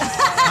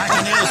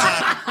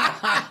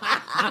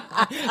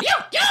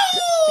 Yo!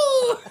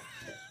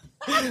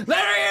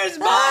 There he is,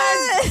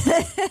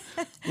 boys!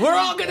 We're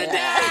all gonna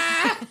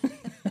die!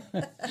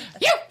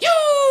 Yo!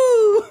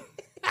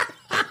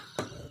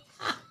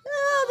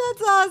 Oh,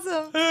 that's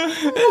awesome. This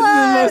is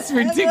the most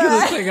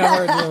ridiculous thing I've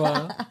heard in a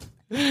while.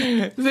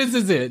 This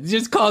is it.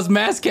 Just cause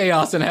mass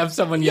chaos and have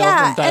someone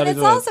yell from and it's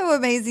away. also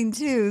amazing,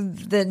 too,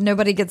 that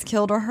nobody gets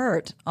killed or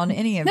hurt on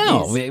any of these.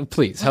 No,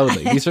 please,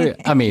 totally.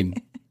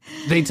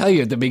 They tell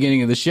you at the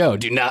beginning of the show,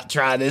 do not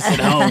try this at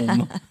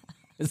home.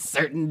 A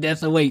certain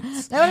death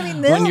awaits. No, I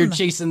mean when you're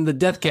chasing the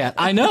death cat.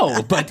 I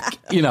know, but,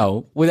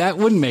 that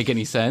wouldn't make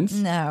any sense.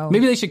 No.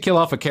 Maybe they should kill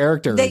off a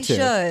character They or two.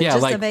 should. Yeah,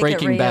 just like to make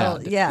Breaking it real.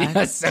 Bad.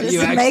 Yeah. So just you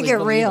to make it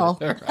believe real.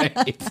 it.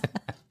 Right.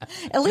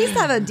 At least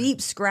have a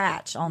deep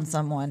scratch on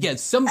someone. Yeah,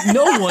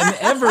 no one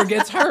ever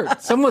gets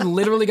hurt. Someone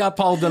literally got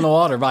pulled in the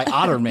water by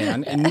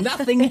Otterman, and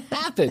nothing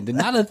happened.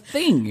 Not a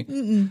thing.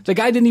 Mm-mm. The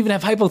guy didn't even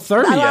have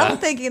hypothermia. I was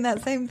thinking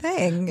that same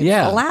thing. It's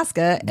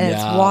Alaska, and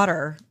it's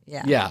water.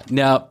 Yeah,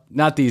 no,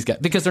 not these guys,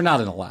 because they're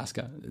not in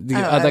Alaska.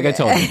 Like I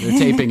told you, they're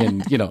taping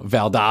in,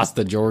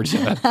 Valdosta,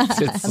 Georgia.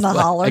 It's in the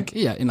holler.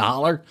 In the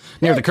holler,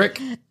 near the creek.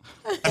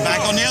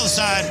 Back on the other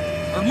side.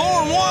 There's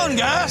more than one,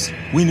 guys.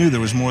 We knew there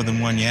was more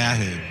than one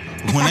Yahoo.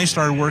 But when they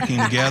started working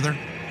together,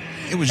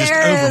 it was just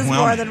There is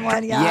overwhelming. more than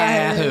one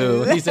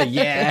Yahoo. He's a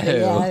Yahoo.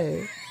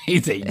 Yahoo.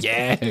 He's a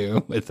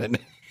Yahoo with an.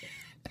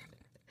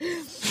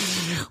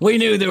 We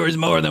knew there was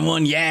more than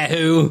one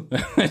Yahoo.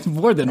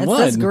 More than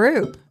one. It's this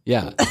group.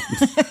 Yeah.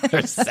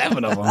 There's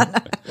 7 of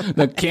them.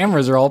 The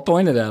cameras are all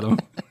pointed at them.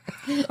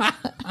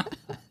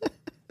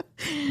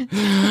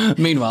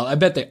 Meanwhile, I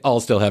bet they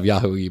all still have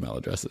Yahoo email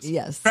addresses.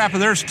 Yes. Crapper,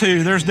 there's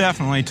 2. There's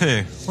definitely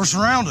 2. We're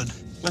surrounded.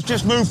 Let's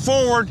just move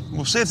forward.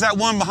 We'll see if that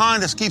one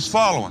behind us keeps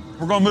following.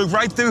 We're going to move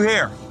right through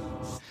here.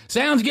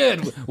 Sounds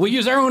good. We'll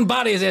use our own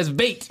bodies as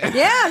bait.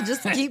 Yeah,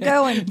 just keep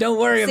going. Don't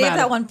worry See about if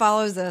that it. one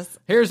follows us.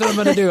 Here's what I'm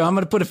going to do. I'm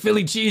going to put a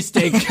Philly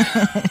cheesesteak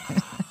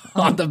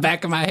on the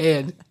back of my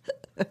head.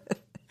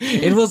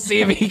 And we'll see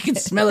if he can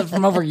smell it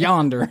from over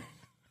yonder.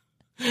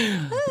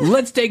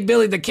 Let's take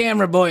Billy the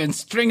camera boy and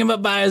string him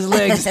up by his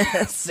legs.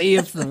 See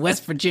if the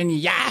West Virginia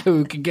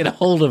Yahoo can get a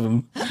hold of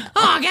him.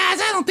 Oh, guys,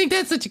 I don't think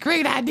that's such a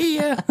great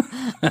idea.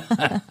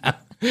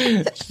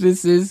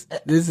 This is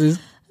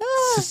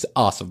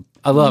awesome.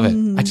 I love it.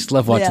 I just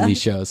love watching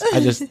these shows. I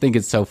just think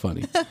it's so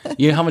funny.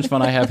 You know how much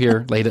fun I have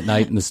here late at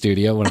night in the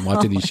studio when I'm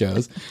watching these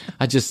shows?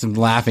 I just am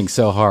laughing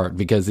so hard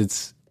because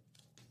it's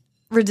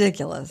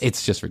ridiculous.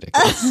 It's just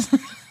ridiculous.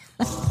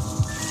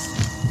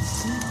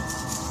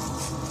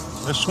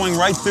 Let's swing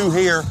right through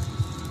here.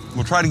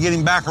 We'll try to get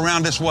him back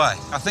around this way.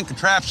 I think the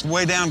trap's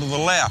way down to the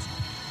left.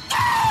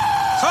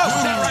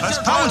 That's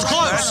close.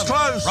 That's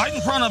close. Right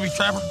in front of you,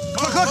 Trapper.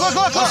 Look.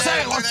 What's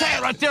that?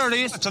 Right there it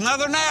is. It's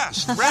another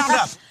nest. Round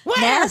up.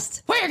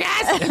 Nest? Where,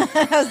 guys?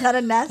 Was that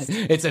a nest?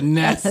 It's a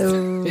nest.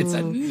 Oh, it's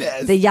a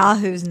nest. The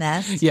Yahoo's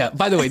nest. Yeah.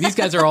 By the way, these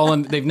guys are all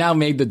in. They've now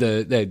made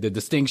the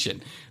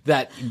distinction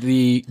that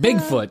the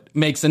Bigfoot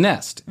makes a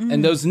nest,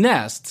 and those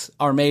nests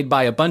are made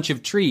by a bunch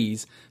of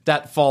trees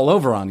that fall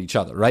over on each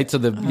other. Right. So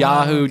the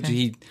Yahoo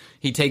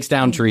he takes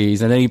down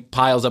trees and then he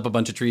piles up a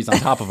bunch of trees on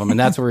top of them, and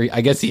that's where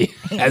I guess he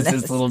has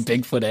his little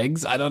Bigfoot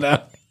eggs. I don't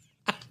know.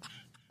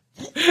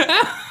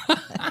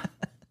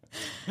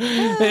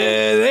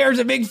 There's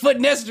a Bigfoot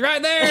nest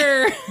right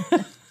there.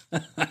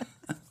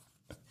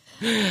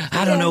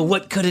 I don't know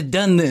what could have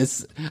done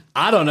this.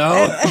 I don't know.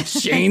 A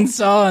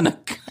chainsaw and a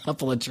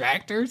couple of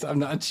tractors? I'm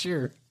not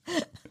sure.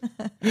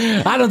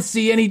 I don't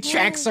see any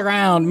tracks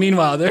around.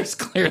 Meanwhile, there's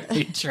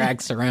clearly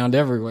tracks around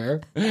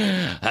everywhere.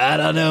 I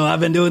don't know.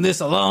 I've been doing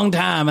this a long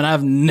time, and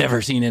I've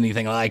never seen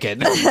anything like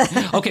it.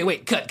 Okay,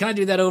 wait, cut. Can I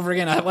do that over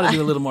again? I want to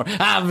do a little more.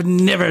 I've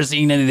never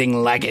seen anything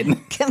like it.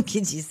 Come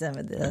get you some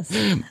of this.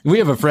 We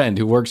have a friend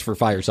who works for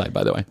Fireside,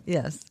 by the way.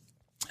 Yes.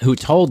 Who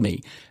told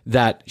me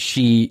that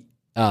she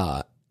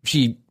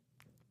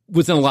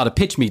was in a lot of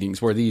pitch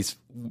meetings where these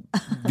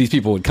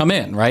people would come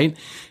in, right?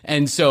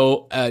 And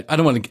so I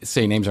don't want to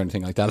say names or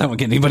anything like that. I don't want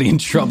to get anybody in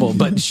trouble,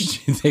 but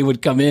they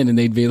would come in and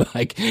they'd be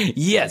like,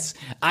 yes,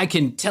 I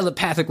can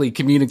telepathically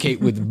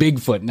communicate with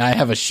Bigfoot and I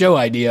have a show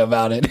idea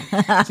about it.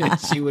 And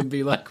she would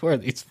be like, who are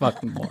these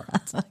fucking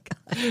morons?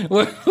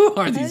 Who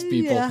are these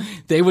people? Yeah.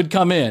 They would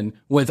come in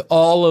with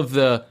all of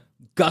the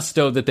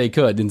gusto that they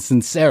could and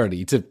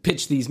sincerity to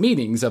pitch these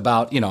meetings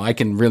about, I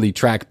can really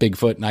track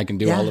Bigfoot and I can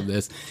do all of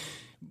this.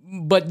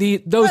 But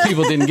those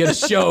people didn't get a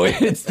show.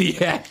 It's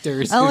the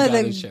actors who got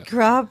a show.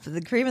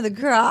 The cream of the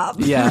crop.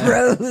 Yeah,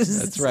 Rose.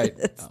 That's right.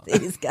 It's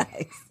these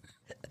guys.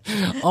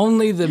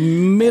 Only the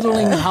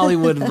middling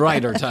Hollywood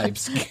writer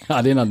types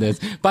got in on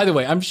this. By the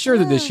way, I'm sure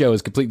that this show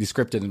is completely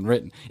scripted and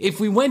written. If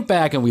we went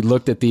back and we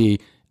looked at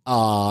the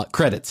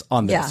credits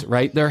on this,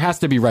 right? There has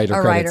to be writer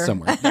credits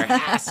somewhere. There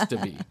has to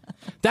be.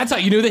 That's how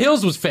you knew The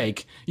Hills was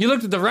fake. You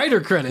looked at the writer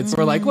credits and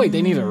were like, wait,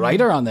 they need a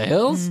writer on The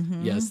Hills?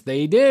 Mm-hmm. Yes,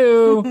 they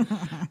do.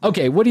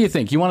 Okay, what do you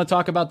think? You want to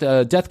talk about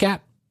the Death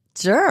Cat?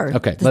 Sure.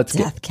 Okay, let's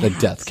get the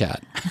Death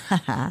Cat.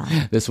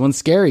 This one's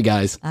scary,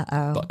 guys.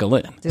 Uh-oh. Buckle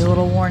in. Do a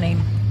little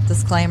warning.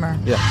 Disclaimer.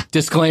 Yeah,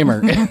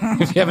 disclaimer.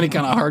 If you have any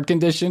kind of heart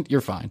condition,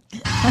 you're fine.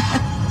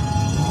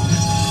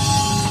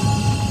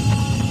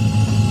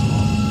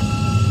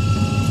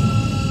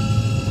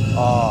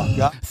 Oh,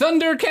 God.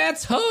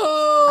 Thundercats,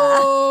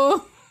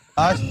 ho!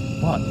 What?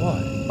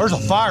 There's a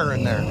fire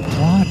in there.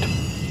 What?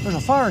 There's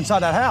a fire inside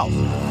that house.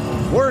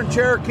 We're in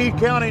Cherokee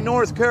County,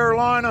 North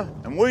Carolina,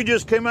 and we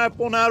just came up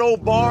on that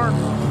old barn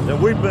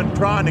that we've been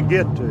trying to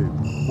get to.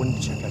 We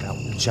need to check it out.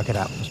 Check it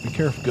out. Just be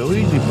careful. Go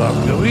easy,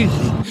 Bob. Go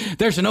easy.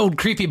 There's an old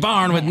creepy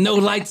barn with no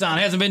lights on.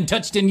 It hasn't been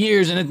touched in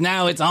years, and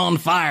now it's on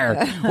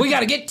fire. We got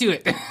to get to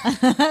it.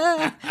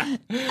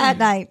 At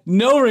night.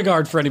 No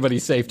regard for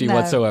anybody's safety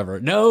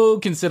whatsoever. No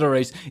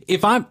consideration.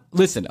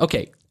 Listen,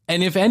 okay,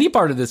 and if any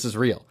part of this is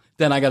real,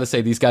 then I got to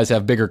say these guys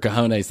have bigger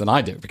cojones than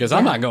I do, because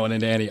I'm not going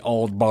into any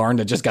old barn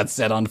that just got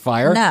set on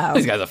fire. No.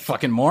 These guys are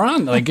fucking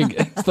moron. Like,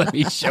 let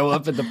me show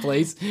up at the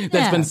place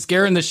that's been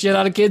scaring the shit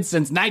out of kids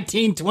since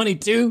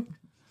 1922.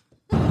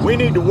 We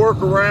need to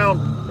work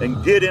around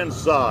and get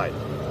inside.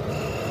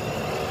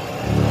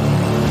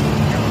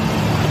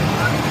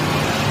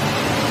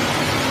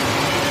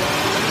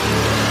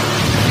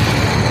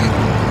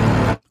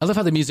 I love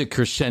how the music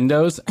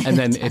crescendos and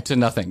then it's to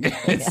nothing.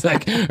 It's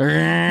like,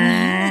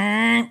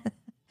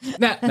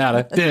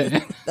 nada.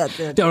 That's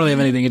it. Don't really have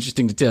anything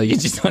interesting to tell you.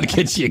 Just want to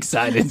get you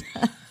excited.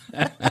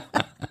 Oh,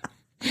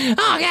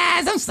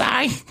 guys, I'm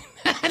sorry.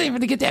 I didn't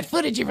really get that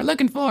footage you were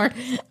looking for.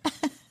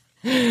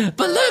 But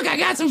look, I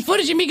got some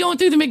footage of me going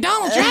through the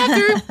McDonald's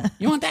drive-thru.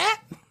 You want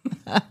that?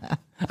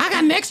 I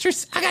got an extra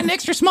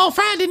small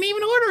fry. Didn't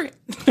even order it.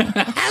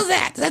 How's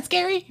that? Is that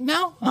scary?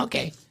 No?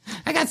 Okay.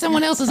 I got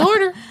someone else's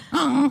order.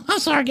 Oh, I'm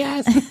sorry,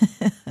 guys.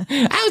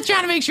 I was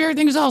trying to make sure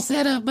everything was all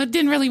set up, but it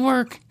didn't really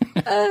work.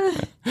 I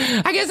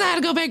guess I had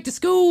to go back to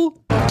school.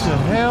 What the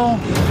hell?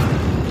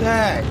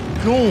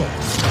 Daggone.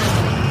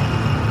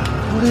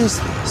 What is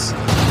this?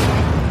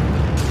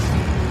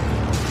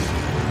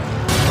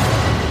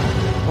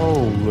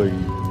 Holy.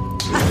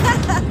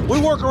 We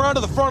work around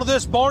to the front of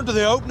this barn to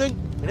the opening,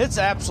 and it's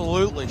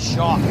absolutely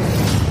shocking.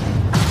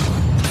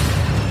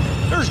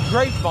 There's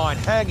grapevine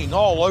hanging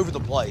all over the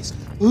place.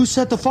 Who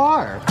set the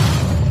fire?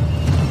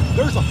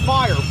 There's a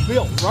fire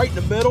built right in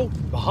the middle.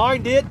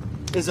 Behind it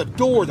is a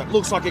door that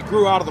looks like it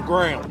grew out of the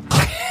ground.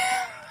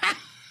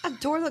 A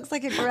door looks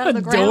like it grew out of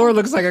the ground. A door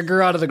looks like it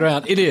grew out of the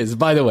ground. It is,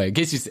 by the way. In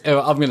case you,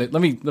 let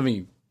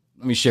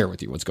me share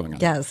with you what's going on.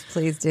 Yes,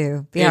 please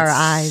do. Be our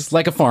eyes.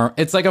 Like a farm.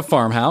 It's like a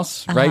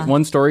farmhouse, right?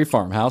 One-story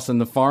farmhouse,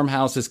 and the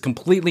farmhouse is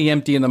completely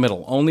empty in the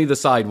middle. Only the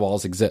side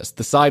walls exist.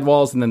 The side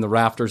walls and then the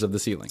rafters of the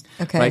ceiling.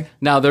 Okay. Right?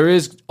 Now, there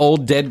is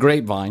old dead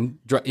grapevine,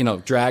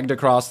 dragged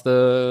across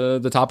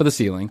the top of the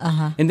ceiling.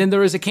 And then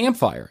there is a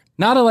campfire.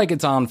 Not like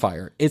it's on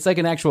fire. It's like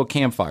an actual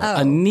campfire.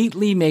 A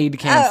neatly made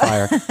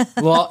campfire.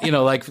 Well,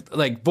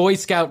 like Boy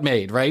Scout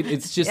made, right?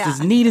 It's just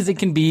as neat as it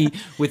can be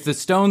with the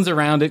stones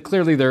around it.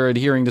 Clearly, they're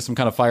adhering to some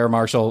kind of fire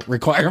marshal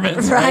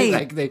requirements,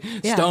 right? Like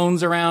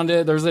stones around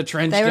it. There's a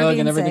trench dug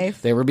and everything.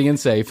 They were being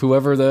safe.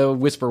 Whoever the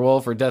Whisper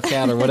Wolf or Death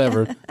Cat or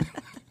whatever.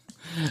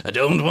 I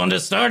don't want to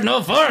start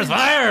no forest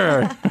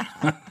fire.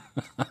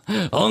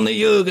 Only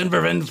you can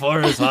prevent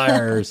forest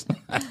fires.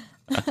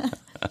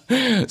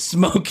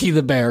 Smokey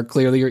the Bear,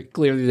 clearly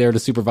there to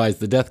supervise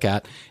the Death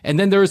Cat. And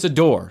then there is a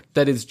door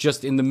that is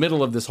just in the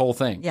middle of this whole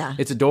thing. Yeah.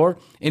 It's a door,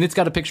 and it's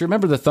got a picture.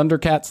 Remember the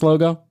Thundercats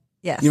logo?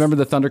 Yes. You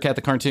remember the Thundercat,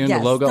 the cartoon, yes.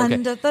 the logo?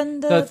 Thunder,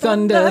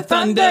 okay.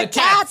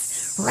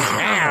 Thundercats.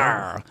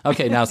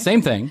 Okay, now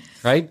same thing,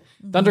 right?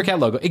 Thundercat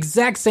logo.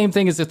 Exact same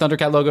thing as the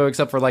Thundercat logo,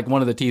 except for like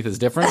one of the teeth is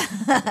different.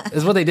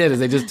 Is what they did is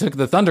they just took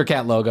the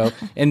Thundercat logo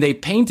and they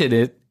painted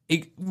it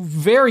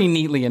very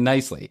neatly and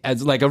nicely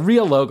as like a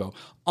real logo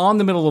on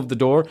the middle of the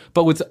door,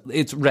 but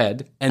it's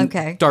red and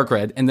dark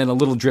red, and then a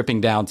little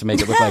dripping down to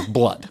make it look like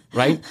blood,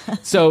 right?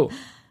 So,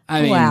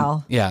 I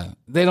mean, yeah,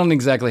 they don't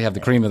exactly have the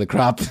cream of the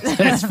crop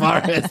as far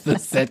as the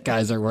set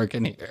guys are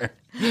working here.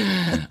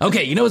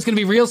 Okay, you know what's going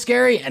to be real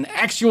scary? An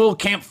actual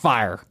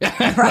campfire.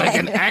 Like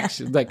an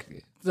action,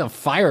 like a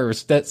fire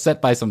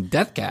set by some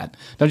death cat.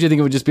 Don't you think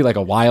it would just be like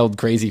a wild,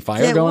 crazy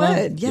fire going on?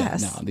 It would,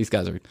 yes. Yeah, no, these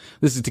guys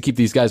this is to keep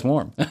these guys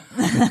warm.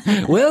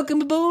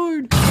 Welcome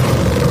aboard.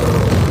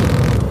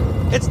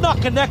 It's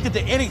not connected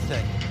to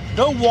anything.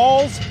 No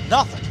walls,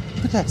 nothing.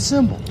 Look at that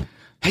symbol.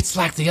 It's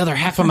like the other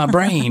half of my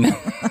brain.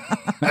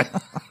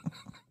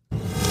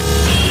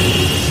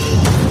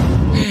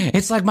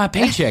 It's like my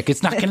paycheck.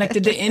 It's not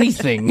connected to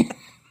anything.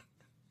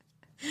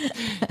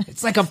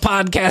 It's like a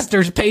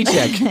podcaster's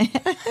paycheck.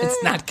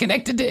 It's not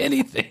connected to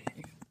anything.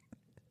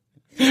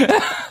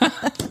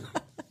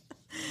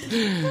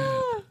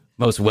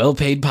 Most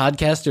well-paid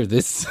podcaster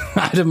this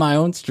side of my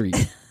own street.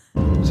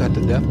 Is that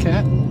the death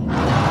cat?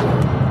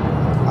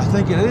 I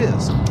think it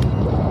is.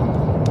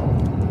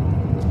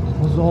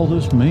 What does all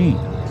this mean?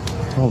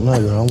 I don't know,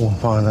 but I want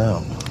to find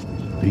out.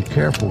 Be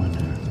careful in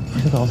there.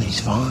 Look at all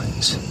these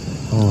vines.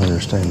 I don't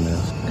understand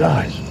this.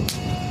 Guys.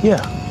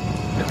 Yeah.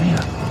 Come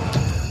here.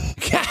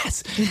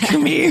 Guys,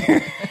 come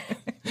here.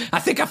 I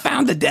think I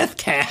found the death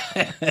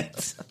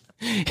cat.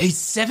 He's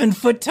 7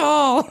 foot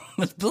tall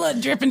with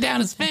blood dripping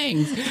down his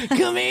fangs.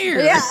 Come here.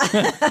 Yeah.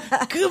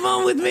 Come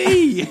on with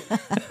me.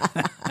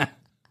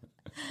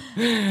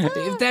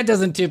 If that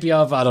doesn't tip you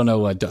off, I don't know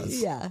what does.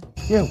 Yeah.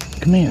 Yo,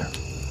 come here.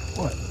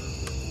 What?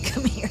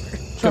 Come here.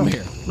 Come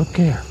here. Look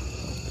here.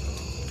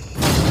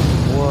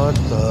 What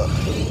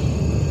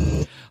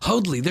the?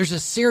 Hoadley, there's a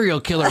serial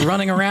killer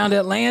running around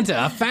Atlanta.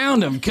 I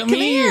found him. Come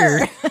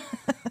here.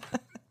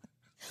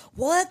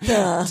 What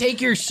the? Take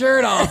your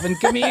shirt off and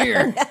come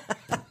here.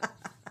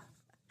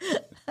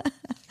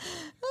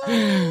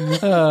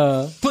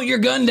 Put your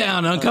gun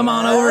down and come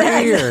on over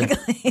here.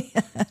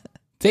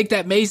 Take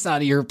that mace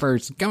out of your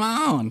purse. Come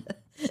on.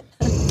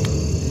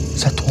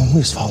 Is that the one we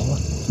was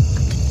following?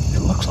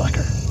 It looks like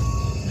her.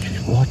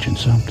 She's watching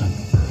something.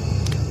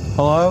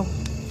 Hello?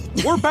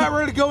 We're about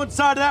ready to go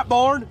inside that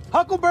barn.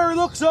 Huckleberry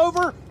looks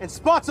over and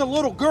spots a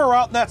little girl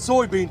out in that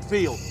soybean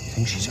field. You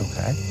think she's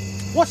okay?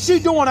 What's she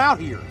doing out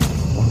here?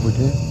 What do we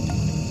do?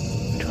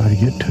 Try to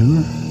get to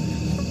her.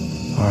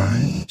 All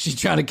right. She's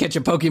trying to catch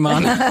a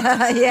Pokemon.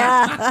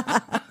 Yeah.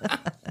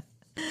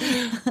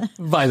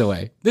 By the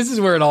way, this is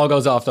where it all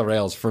goes off the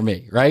rails for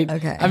me, right?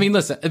 Okay. I mean,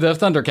 listen, the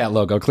Thundercat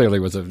logo clearly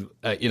was no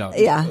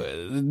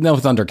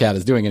Thundercat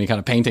is doing any kind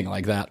of painting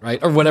like that,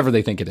 right? Or whatever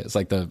they think it is,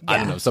 like I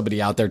don't know,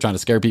 somebody out there trying to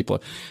scare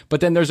people.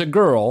 But then there's a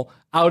girl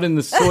out in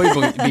the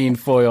soybean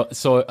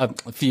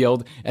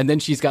field, and then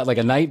she's got like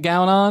a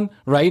nightgown on,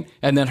 right?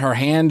 And then her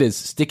hand is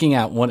sticking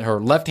out. Her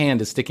left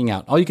hand is sticking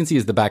out. All you can see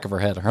is the back of her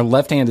head. Her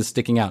left hand is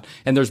sticking out,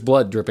 and there's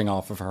blood dripping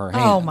off of her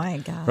hand. Oh my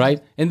God.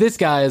 Right? And this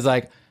guy is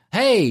like,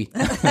 hey,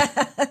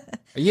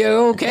 are you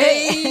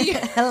okay?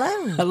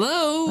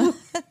 Hello.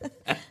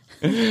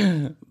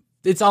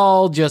 It's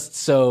all just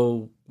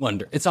so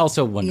It's all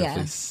so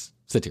wonderfully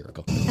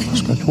satirical.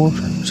 Let's go towards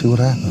her, see what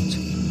happens.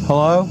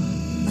 Hello?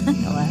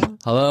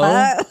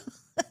 Hello?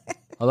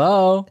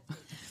 Hello?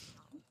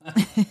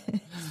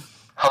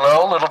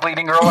 Hello, little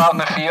bleeding girl out in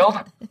the field?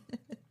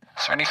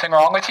 Is there anything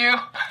wrong with you?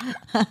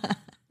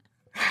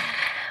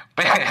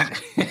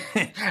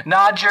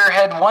 Nod your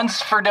head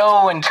once for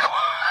no and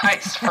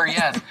twice for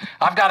yes.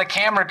 I've got a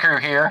camera crew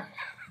here.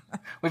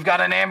 We've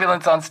got an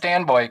ambulance on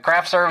standby.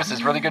 Craft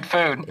services, really good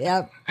food.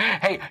 Yep.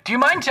 Hey, do you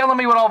mind telling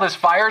me what all this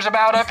fire's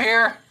about up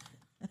here?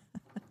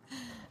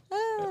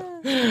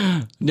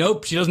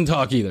 Nope, she doesn't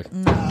talk either.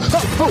 No.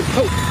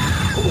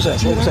 Oh. What was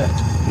that?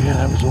 Yeah,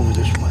 that was over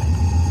this way.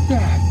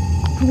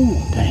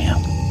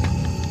 Damn.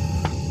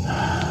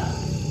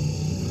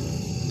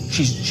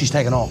 She's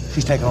taking off.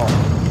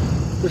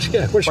 Where'd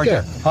she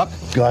go? Huck?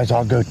 Guys,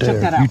 I'll go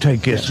there. You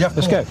take this. Jeff,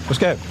 let's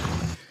go.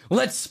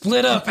 Let's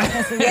split up.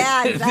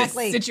 Yeah,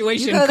 exactly. This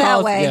situation you go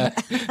that way.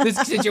 This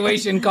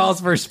situation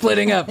calls for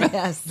splitting up.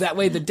 Yes. That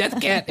way the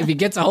death cat, if he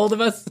gets a hold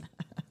of us,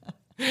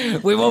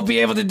 we won't be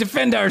able to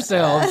defend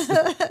ourselves.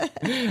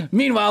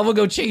 Meanwhile, we'll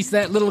go chase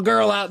that little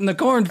girl out in the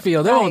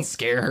cornfield. That won't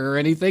scare her or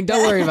anything.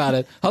 Don't worry about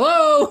it.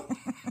 Hello?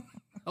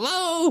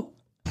 Hello?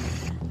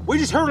 We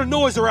just heard a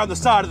noise around the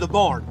side of the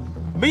barn.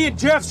 Me and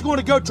Jeff's going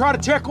to go try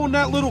to check on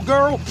that little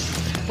girl.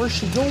 Where's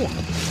she going?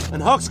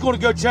 And Huck's going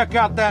to go check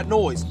out that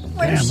noise.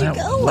 Where's she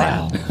going?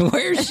 Wow.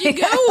 Where's she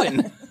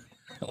going?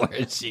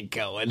 Where's she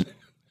going?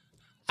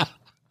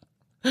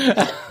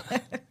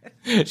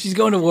 She's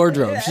going to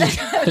wardrobe. She's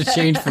got to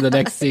change for the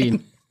next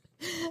scene.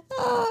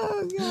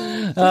 Oh,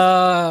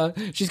 God.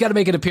 She's got to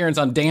make an appearance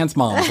on Dance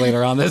Moms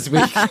later on this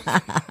week.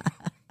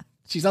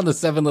 She's on the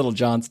 7 Little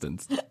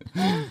Johnstons.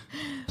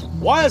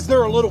 Why is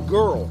there a little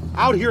girl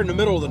out here in the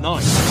middle of the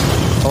night?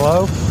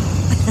 Hello?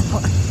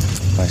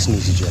 Nice and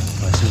easy,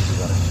 Jeff. Nice and easy.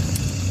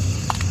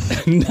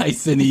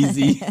 Nice and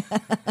easy.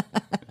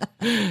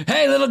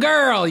 Hey, little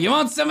girl, you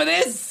want some of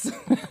this?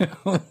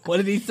 What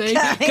did he say?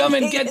 Come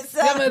and get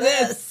some of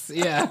this.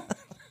 Yeah.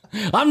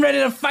 I'm ready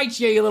to fight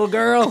you, you little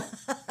girl.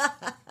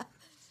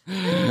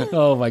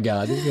 Oh, my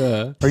God.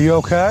 Are you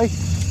okay?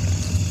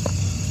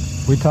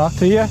 We talk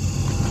to you?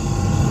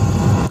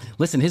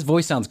 Listen, his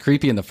voice sounds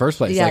creepy in the first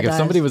place. Yeah, like, if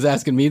somebody was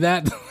asking me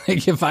that,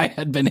 like, if I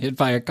had been hit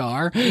by a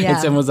car and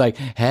someone was like,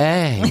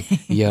 hey,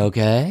 you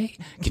okay?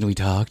 Can we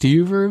talk to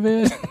you for a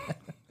bit?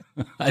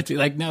 I'd be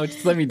like, no,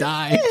 just let me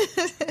die.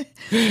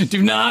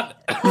 Do not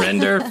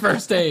render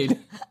first aid. What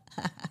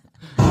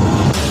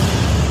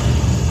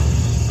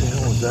the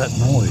hell was that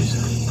noise?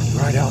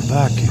 Right out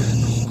back here.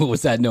 What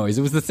was that noise?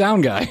 It was the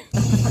sound guy. What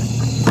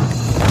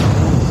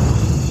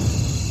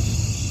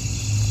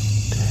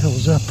the hell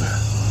was up there?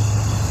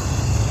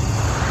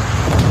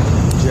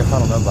 Jeff, I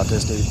don't know about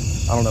this, dude.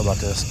 I don't know about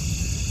this.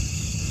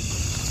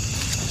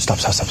 Stop.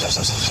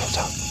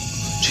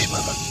 She's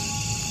moving.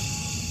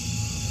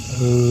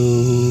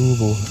 Oh,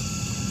 boy.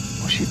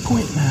 What's she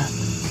pointing at?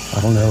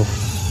 I don't know.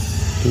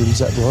 Dude, is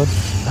that blood?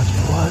 That's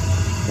blood.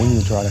 We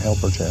need to try to help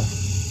her,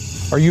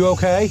 Jeff. Are you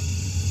okay?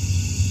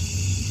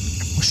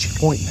 What's she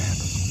pointing at?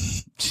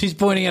 She's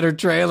pointing at her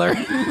trailer.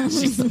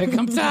 She's like,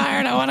 I'm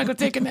tired. I want to go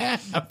take a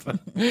nap.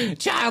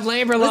 Child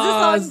labor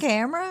laws. Was this on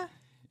camera?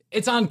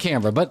 It's on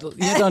camera, but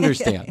you have to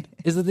understand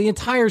is that the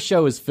entire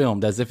show is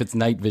filmed as if it's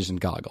night vision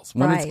goggles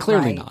when it's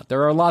clearly not.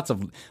 There's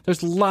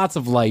lots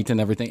of light and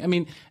everything. I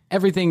mean,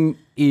 everything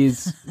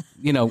is,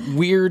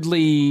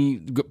 weirdly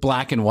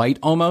black and white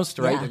almost,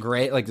 right? Yeah. A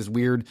gray, like this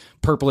weird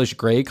purplish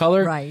gray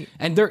color. Right.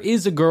 And there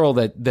is a girl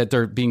that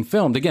they're being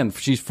filmed. Again,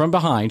 she's from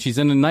behind. She's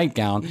in a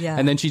nightgown. Yeah.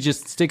 And then she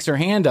just sticks her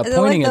hand up, Is it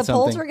pointing like at the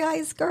something.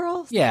 Poltergeist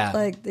girl?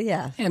 Yeah.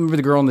 Yeah. And remember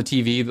the girl on the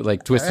TV that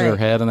like twisted her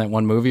head in that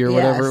one movie or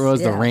whatever it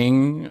was, The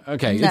Ring?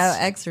 Okay. No,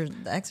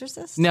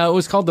 Exorcist? No, it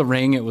was called The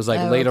Ring. It was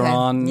like later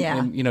on. Yeah.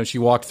 And, she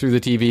walked through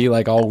the TV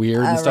like all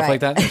weird and stuff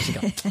like that. And she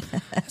goes,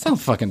 that's all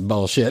fucking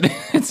bullshit.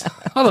 It's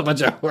all a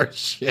bunch of horse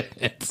shit.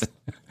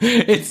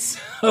 It's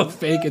so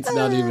fake, it's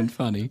not even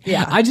funny.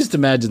 Yeah. I just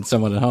imagine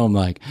someone at home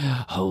like,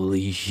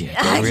 holy shit,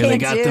 they really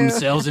got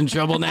themselves in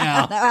trouble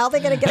now. How are they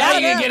going to get out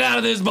of How this? you get out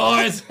of this,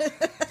 boys?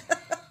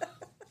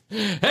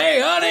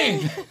 Hey,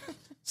 honey.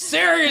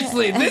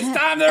 Seriously, this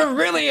time they're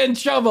really in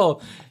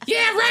trouble.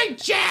 Yeah, right,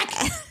 Jack.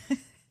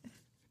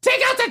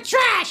 Take out the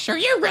trash or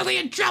you're really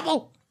in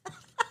trouble.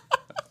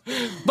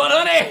 But,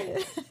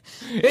 honey,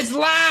 it's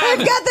live.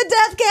 They've got the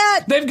death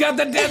cat. They've got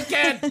the death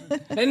cat.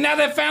 And now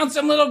they found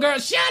some little girl.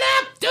 Shut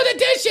up. Do the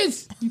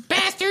dishes, you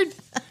bastard.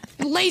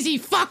 You lazy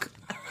fuck.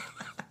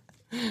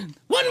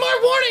 One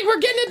more warning. We're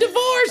getting a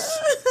divorce.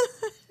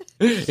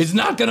 It's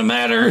not going to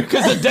matter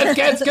because the death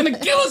cat's going to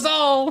kill us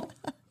all.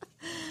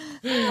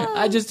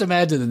 I just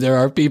imagine that there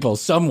are people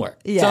somewhere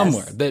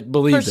that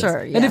believe this. Sure,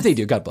 And if they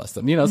do, God bless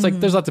them. It's like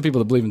there's lots of people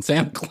that believe in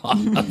Santa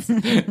Claus.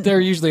 They're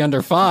usually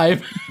under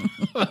 5.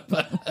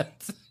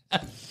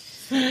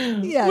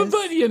 Yes.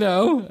 But,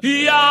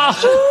 yeah.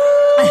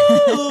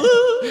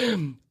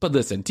 But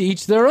listen, to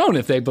each their own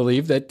if they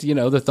believe that, the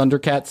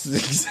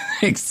Thundercats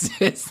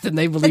exist and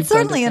they believe It's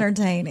certainly Thundercats.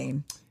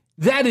 Entertaining.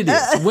 That it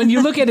is. When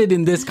you look at it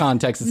in this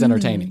context, it's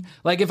entertaining.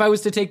 Like if I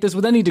was to take this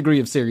with any degree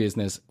of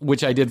seriousness,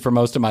 which I did for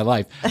most of my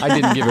life, I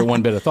didn't give it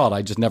one bit of thought.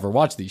 I just never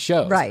watched these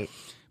shows. Right.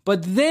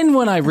 But then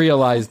when I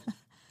realized,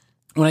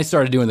 when I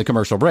started doing the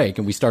commercial break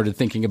and we started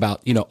thinking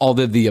about, all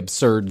the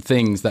absurd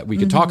things that we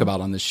could talk about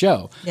on this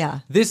show. Yeah.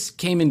 This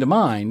came to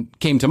mind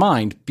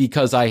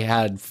because I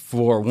had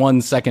for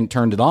 1 second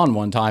turned it on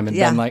one time and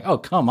been like, oh,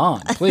 come on,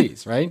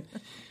 please, right?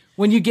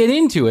 When you get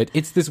into it,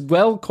 it's this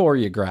well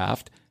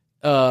choreographed,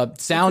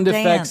 sound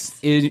effects,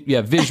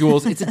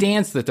 visuals. It's a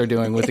dance that they're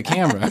doing with the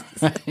camera.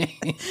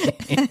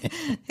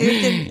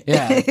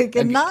 Who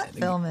can not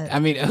film it? I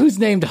mean, who's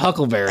named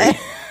Huckleberry?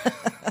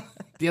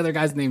 The other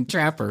guy's named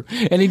Trapper,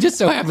 and he just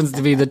so happens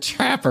to be the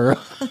Trapper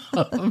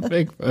of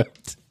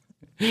Bigfoot.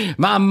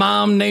 My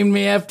mom named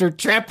me after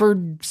Trapper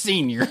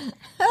Sr.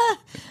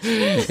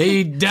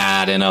 He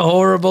died in a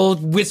horrible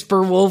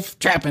whisper wolf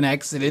trapping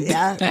accident.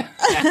 Yeah.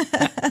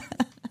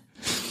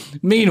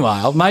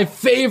 Meanwhile, my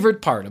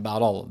favorite part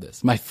about all of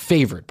this, and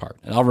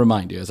I'll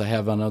remind you as I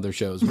have on other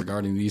shows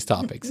regarding these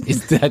topics,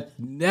 is that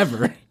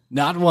never,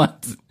 not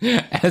once,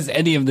 has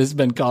any of this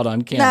been caught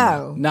on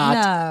camera.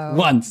 Not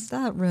once.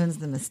 That ruins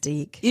the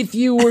mystique. If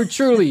you were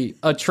truly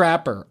a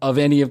trapper of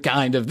any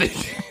kind of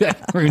thing,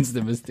 that ruins the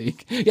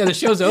mystique. Yeah, the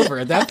show's over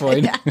at that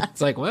point. Yeah.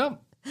 It's like, well,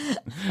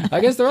 I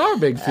guess there are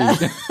big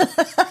feet.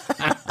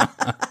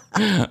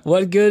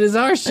 What good is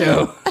our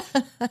show?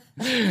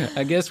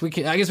 I guess we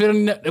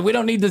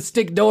don't need to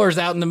stick doors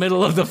out in the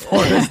middle of the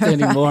forest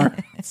anymore.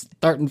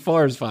 Starting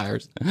forest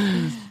fires.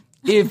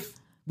 If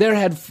there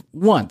had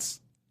once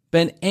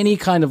been any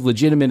kind of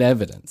legitimate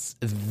evidence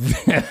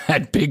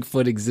that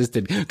Bigfoot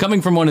existed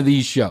coming from one of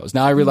these shows.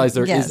 Now I realize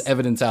there is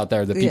evidence out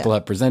there that people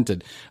have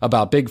presented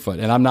about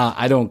Bigfoot, and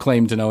I don't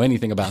claim to know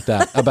anything about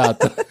that.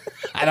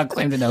 I don't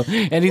claim to know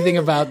anything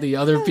about the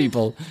other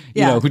people,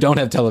 you know, who don't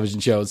have television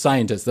shows,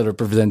 scientists that are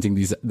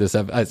presenting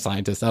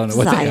scientists. I don't know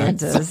what they are.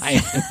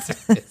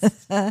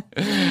 Scientists.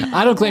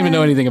 I don't claim to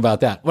know anything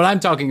about that. What I'm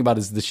talking about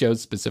is the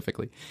shows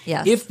specifically.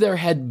 Yes. If there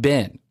had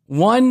been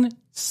one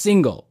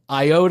single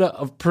iota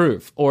of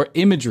proof or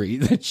imagery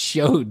that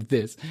showed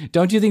this,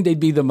 don't you think they'd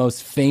be the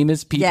most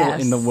famous people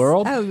in the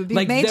world? Oh, it would be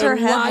like major their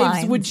lives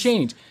headlines. would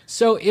change.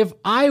 So if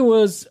I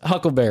was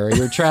Huckleberry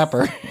or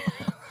Trapper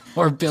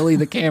or Billy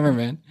the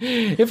cameraman,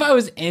 if I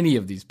was any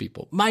of these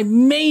people, my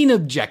main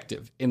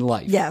objective in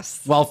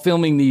life, while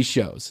filming these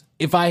shows,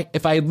 if I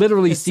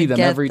literally see them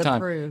every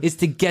time, is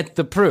to get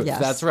the proof. Yes.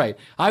 That's right.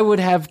 I would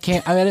have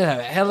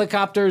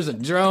helicopters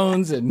and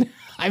drones and.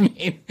 I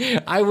mean,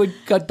 I would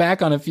cut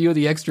back on a few of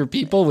the extra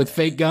people with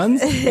fake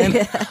guns,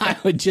 and I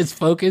would just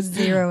focus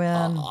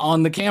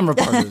on the camera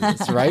part of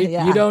this, right?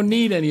 Yeah. You don't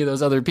need any of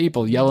those other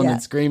people yelling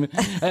and screaming.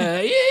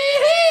 Get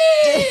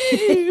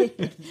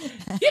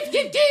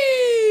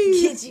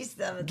you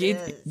some of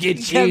this.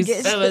 Get you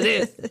some of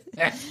this.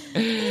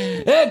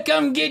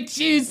 Come get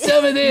you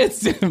some of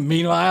this.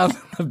 Meanwhile,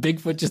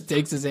 Bigfoot just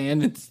takes his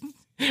hand and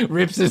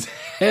rips his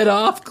head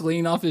off,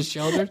 clean off his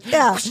shoulders.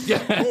 Yeah.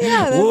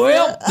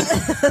 Well,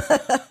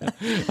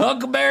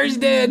 Huckleberry's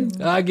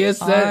dead. I guess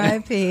that.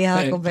 R.I.P.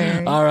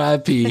 Huckleberry.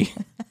 R.I.P.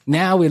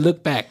 Now we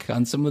look back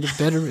on some of the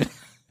better.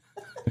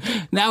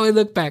 Now we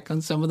look back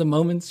on some of the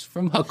moments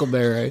from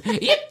Huckleberry.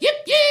 Yip, yip,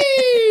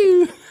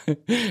 yip.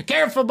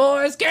 Careful,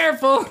 boys,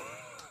 careful.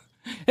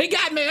 He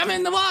got me. I'm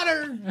in the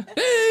water.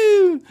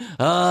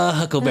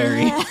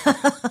 Huckleberry.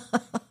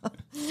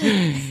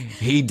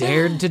 He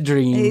dared to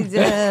dream. He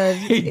did.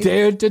 He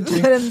dared to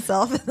dream. Put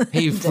himself in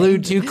He flew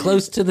too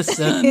close to the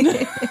sun.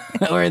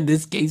 Or in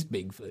this case,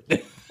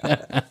 Bigfoot.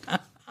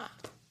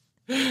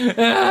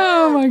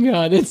 Oh my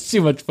God, it's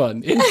too much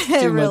fun. It's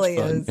too really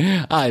much fun.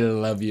 is. I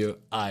love you.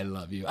 I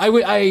love you.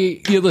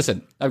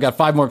 Listen, I've got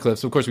 5 more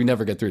clips. Of course, we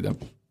never get through them.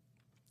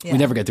 Yeah. We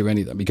never get through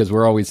any of them because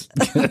we're always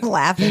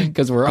laughing.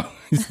 Because we're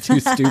always too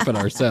stupid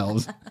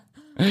ourselves.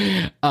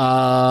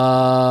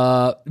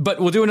 But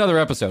we'll do another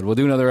episode. We'll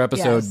do another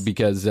episode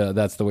because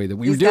that's the way that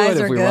we These do guys it.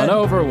 If are we good. run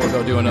over, we'll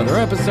go do another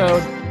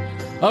episode.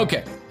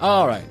 Okay.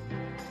 All right.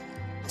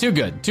 Too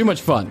good. Too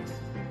much fun.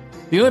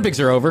 The Olympics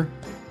are over.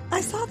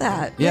 I saw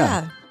that.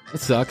 Yeah.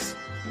 It sucks.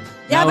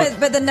 Yeah, Now-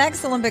 but the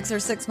next Olympics are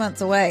 6 months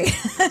away.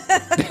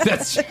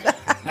 That's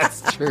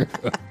true.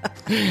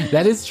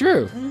 That is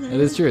true. That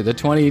is true. The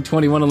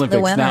 2021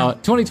 Olympics winter. now.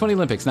 2020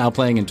 Olympics now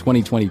playing in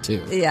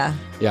 2022. Yeah.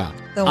 Yeah.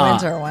 The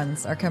winter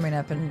ones are coming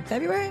up in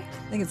February.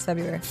 I think it's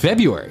February.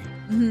 February.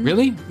 Mhm.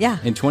 Really? Yeah.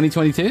 In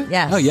 2022?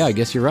 Yes. Oh yeah. I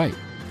guess you're right.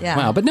 Yeah.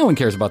 Wow. But no one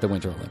cares about the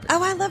Winter Olympics.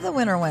 Oh, I love the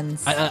winter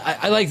ones.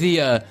 I like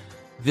the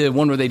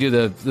one where they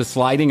do the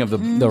sliding of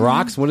the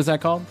rocks. What is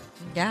that called?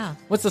 Yeah.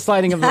 What's the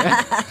sliding of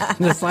the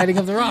the sliding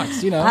of the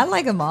rocks? You know. I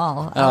like them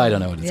all. Oh, I don't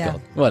know what it's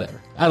called. Whatever.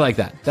 I like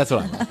that. That's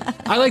what I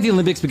like. I like the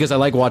Olympics because I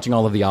like watching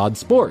all of the odd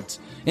sports.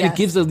 And it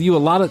gives you a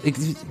lot of...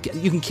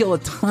 You can kill a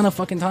ton of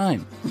fucking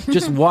time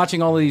just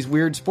watching all of these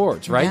weird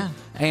sports, right? Yeah.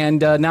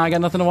 And now I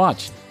got nothing to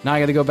watch. Now I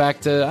got to go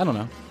back to, I don't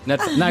know. Now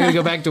I got to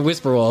go back to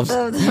Whisper Wolves.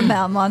 The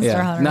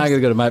Monster Hunters. Now I got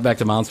to go back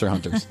to Monster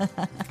Hunters.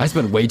 I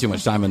spend way too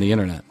much time on the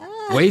internet.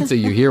 Wait till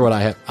you hear what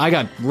I have. I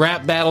got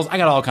rap battles. I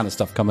got all kind of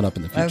stuff coming up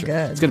in the future.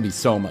 good. It's going to be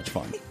so much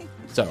fun.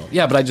 So,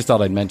 yeah, but I just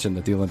thought I'd mention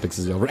that the Olympics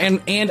is over.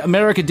 And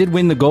America did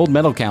win the gold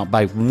medal count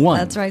by 1.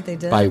 That's right, they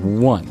did. By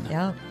 1.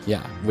 Yep.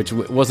 Yeah, which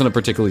wasn't a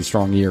particularly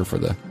strong year for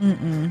the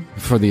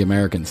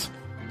Americans.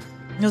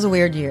 It was a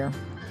weird year.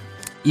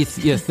 You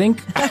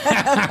think?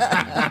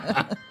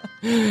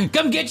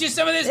 Come get you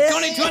some of this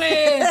 2020.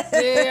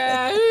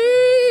 Yeah.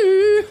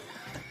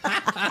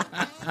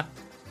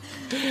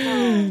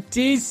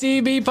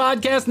 TCB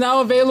podcast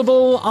now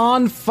available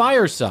on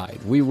Fireside.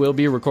 We will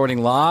be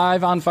recording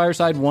live on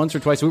Fireside once or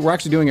twice. We're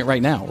actually doing it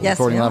right now. We're Yes,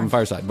 recording we live are. on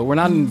Fireside, but we're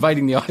not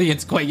inviting the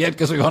audience quite yet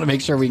because we want to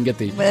make sure we can get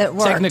the It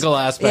worked. technical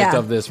aspect Yeah.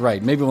 of this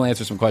right. Maybe we'll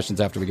answer some questions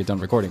after we get done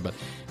recording, but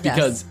Yes.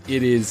 because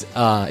it is,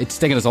 it's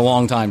taken us a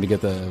long time to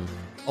get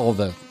all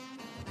the.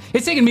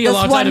 It's taken me a This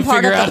long one time to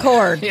part figure of out. the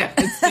cord. Yeah,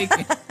 it's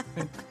taken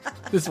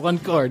this one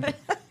cord.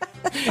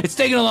 It's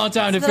taken a long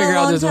time to It's been a figure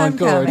out long this one time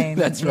cord. coming.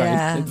 That's right.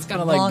 Yeah. It's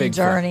kind of like Long Bigfoot.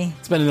 journey.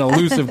 It's been an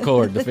elusive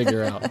cord to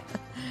figure out.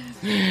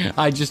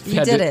 I just You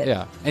had did to, it.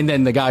 yeah. And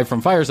then the guy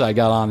from Fireside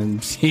got on,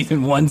 and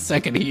in 1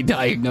 second he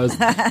diagnosed.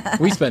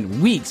 We spent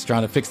weeks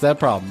trying to fix that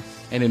problem,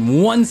 and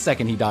in 1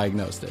 second he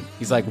diagnosed it.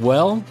 He's like,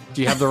 "Well,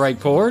 do you have the right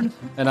cord?"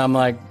 And I'm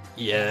like,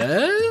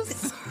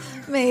 "Yes,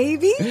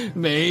 Maybe.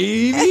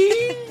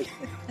 maybe."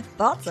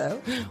 Thought so.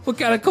 What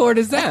kind of cord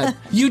is that?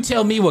 You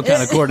tell me what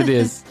kind of cord it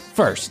is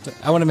first.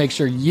 I want to make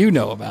sure you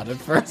know about it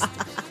first.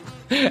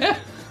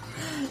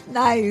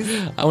 Nice.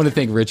 I want to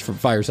thank Rich from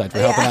Fireside for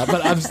helping out,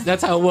 but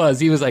that's how it was.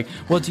 He was like,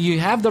 "Well, do you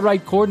have the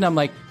right cord?" And I'm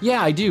like,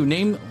 "Yeah, I do.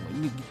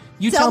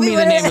 You tell me the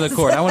what name it of the is."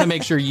 cord. I want to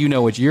make sure you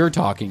know what you're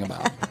talking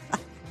about."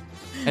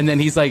 And then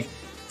he's like,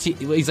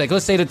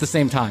 "Let's say it at the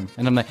same time."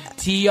 And I'm like,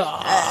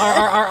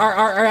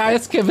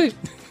 "TRRRRRS."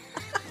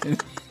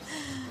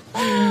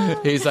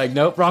 He's like,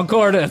 "Nope, wrong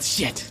chord."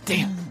 Shit,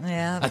 damn.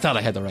 Yeah. I thought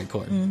I had the right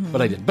cord,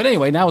 but I didn't. But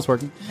anyway, now it's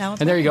working. Now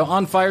it's and there you go.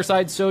 On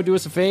Fireside, so do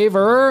us a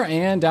favor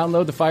and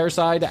download the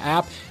Fireside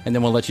app, and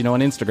then we'll let you know on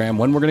Instagram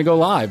when we're going to go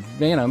live.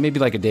 You know, maybe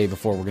like a day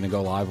before we're going to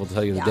go live. We'll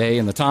tell you the day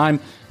and the time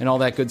and all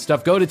that good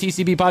stuff. Go to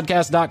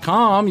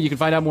tcbpodcast.com. You can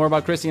find out more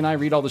about Chrissy and I,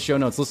 read all the show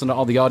notes, listen to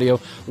all the audio,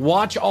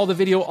 watch all the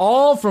video,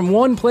 all from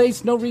one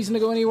place. No reason to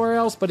go anywhere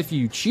else, but if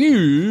you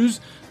choose,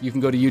 you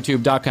can go to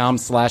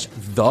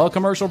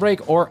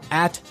youtube.com/thecommercialbreak or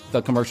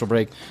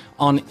 @thecommercialbreak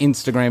on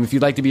Instagram. If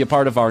you'd like to be a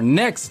part of our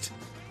next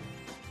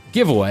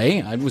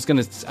giveaway, I was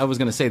gonna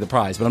say the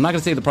prize, but I'm not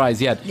gonna say the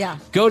prize yet. Yeah.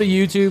 Go to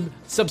YouTube,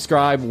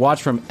 subscribe,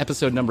 watch from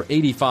episode number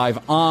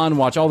 85 on,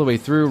 watch all the way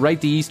through,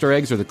 write the Easter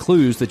eggs or the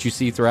clues that you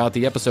see throughout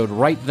the episode,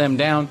 write them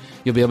down.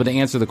 You'll be able to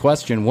answer the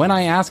question when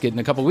I ask it in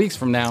a couple weeks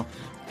from now,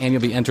 and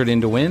you'll be entered in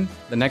to win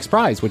the next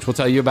prize, which we'll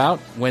tell you about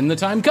when the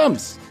time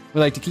comes. We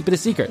like to keep it a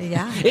secret.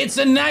 Yeah. It's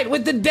a night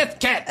with the Death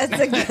Cat. That's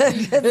a good one.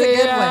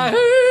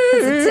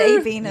 It's a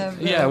taping of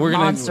we're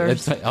gonna.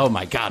 Monsters. Oh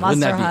my God, Monster wouldn't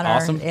that be Hunter.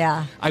 awesome?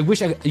 Yeah. I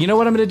wish you know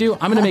what I'm going to do?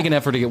 I'm going to make an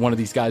effort to get one of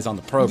these guys on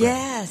the program.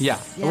 Yes. Yeah.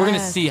 We're going to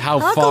see how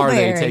far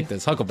they take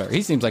this. Huckleberry.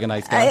 He seems like a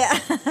nice guy.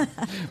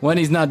 When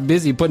he's not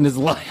busy putting his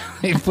life,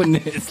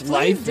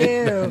 Please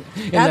do.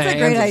 in That's the a great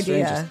hands of idea.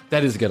 strangers.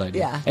 That is a good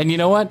idea. Yeah. And you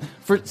know what?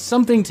 For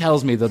something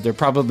tells me that they're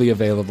probably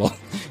available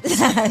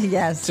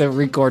Yes. to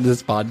record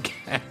this podcast.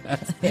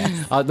 Yes.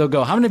 They'll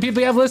go, how many people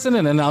you have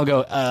listening? And I'll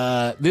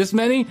go, this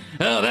many?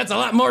 Oh, that's a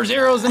lot more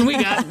zeros than we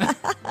got.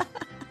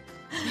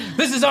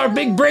 This is our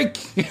big break.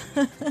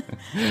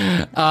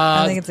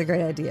 I think it's a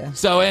great idea.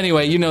 So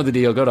anyway, you know the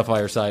deal. Go to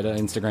Fireside,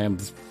 Instagram,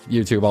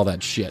 YouTube, all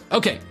that shit.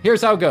 Okay,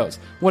 here's how it goes.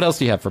 What else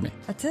do you have for me?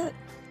 That's it.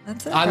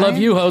 I love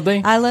you,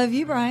 Hoadley. I love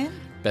you, Brian.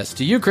 Best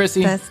to you,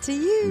 Chrissy. Best to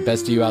you.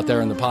 Best to you out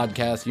there in the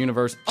podcast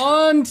universe.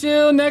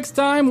 Until next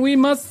time, we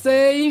must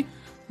say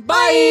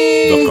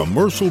bye. The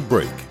Commercial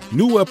Break.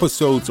 New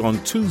episodes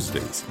on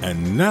Tuesdays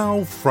and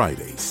now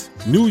Fridays.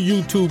 New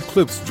YouTube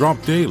clips drop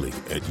daily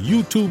at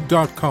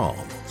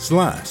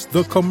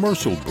youtube.com/The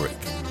Commercial Break.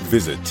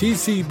 Visit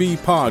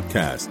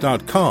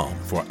tcbpodcast.com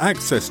for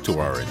access to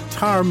our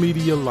entire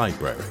media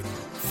library.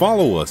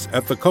 Follow us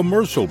at The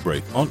Commercial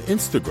Break on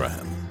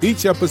Instagram.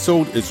 Each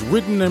episode is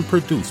written and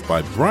produced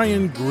by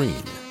Brian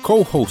Green,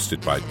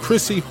 co-hosted by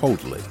Chrissy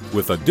Hoadley,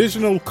 with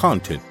additional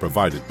content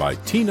provided by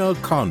Tina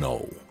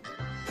Cano.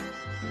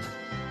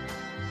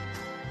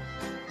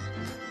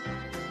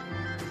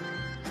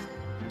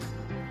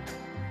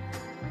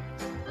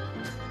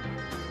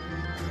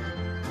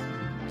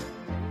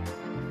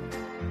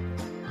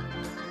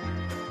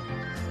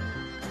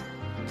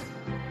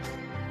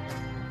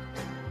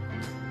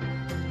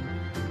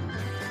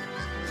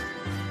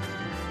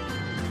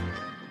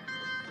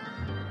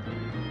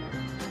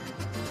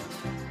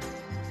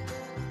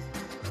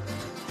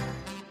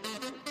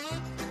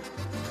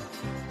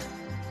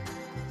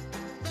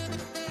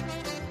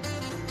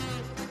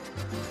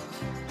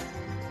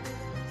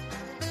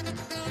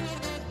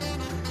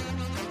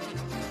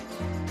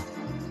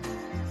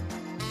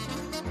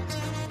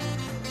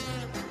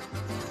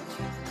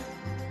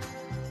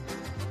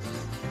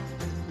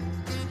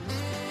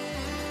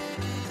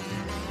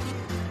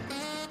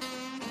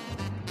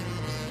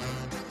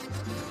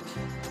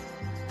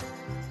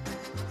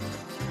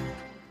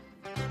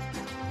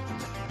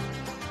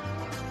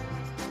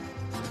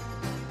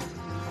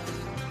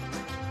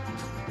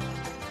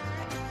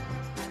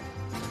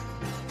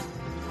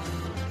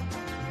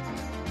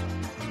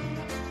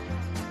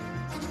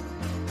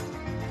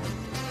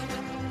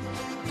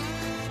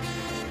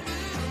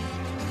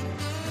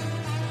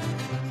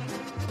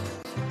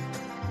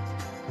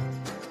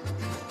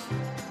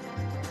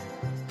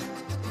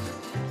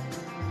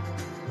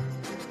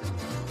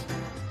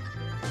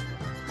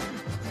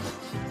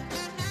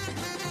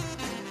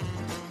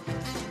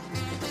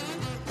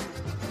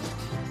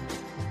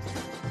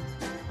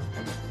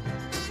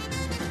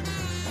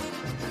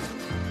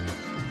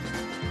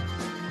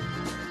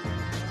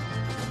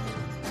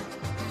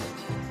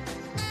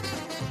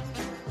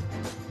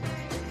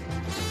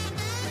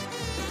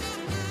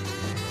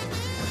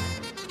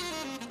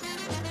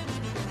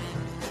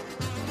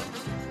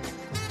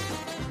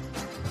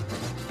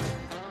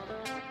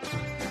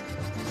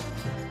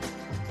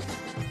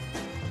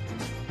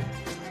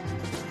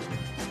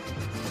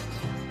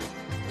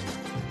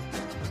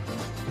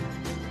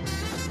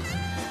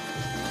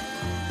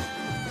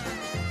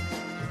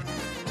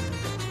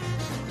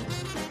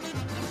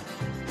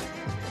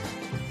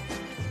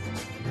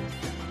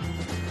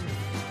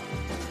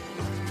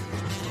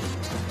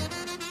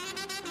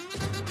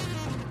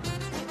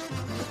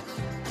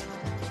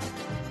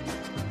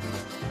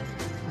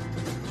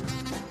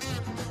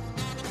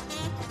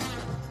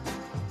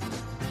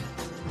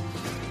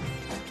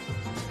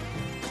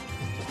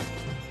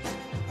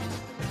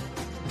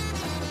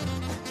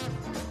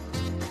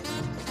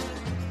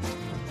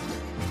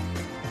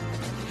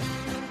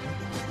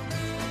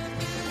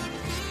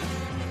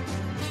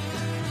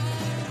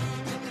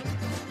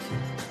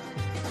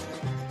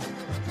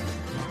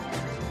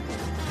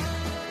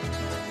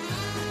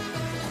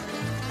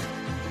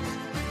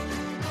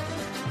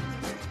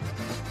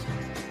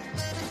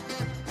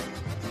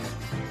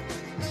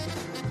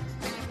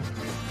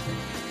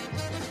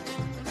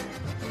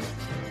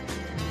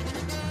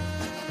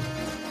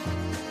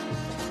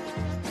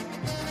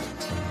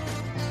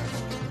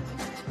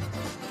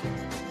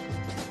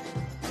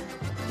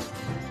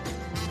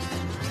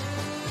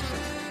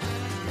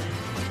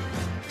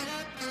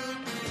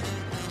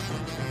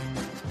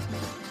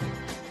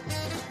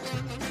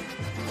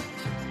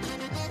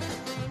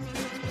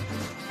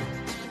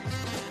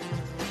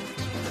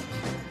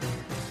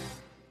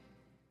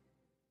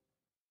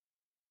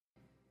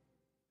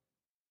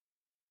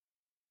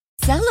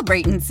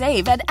 Celebrate and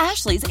save at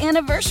Ashley's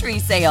Anniversary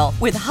Sale.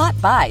 With Hot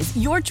Buys,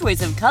 your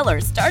choice of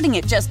colors starting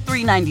at just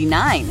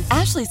 $3.99.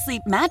 Ashley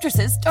Sleep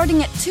mattresses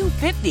starting at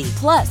 $2.50.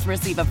 Plus,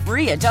 receive a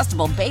free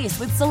adjustable base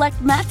with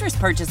select mattress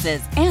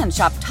purchases. And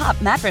shop top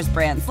mattress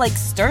brands like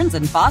Stearns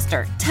 &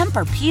 Foster,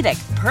 Tempur-Pedic,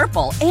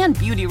 Purple, and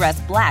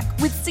Beautyrest Black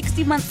with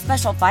 60-month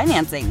special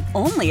financing.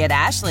 Only at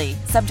Ashley.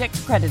 Subject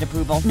to credit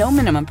approval. No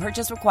minimum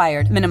purchase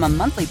required. Minimum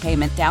monthly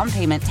payment, down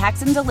payment,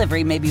 tax, and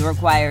delivery may be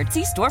required.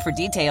 See store for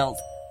details.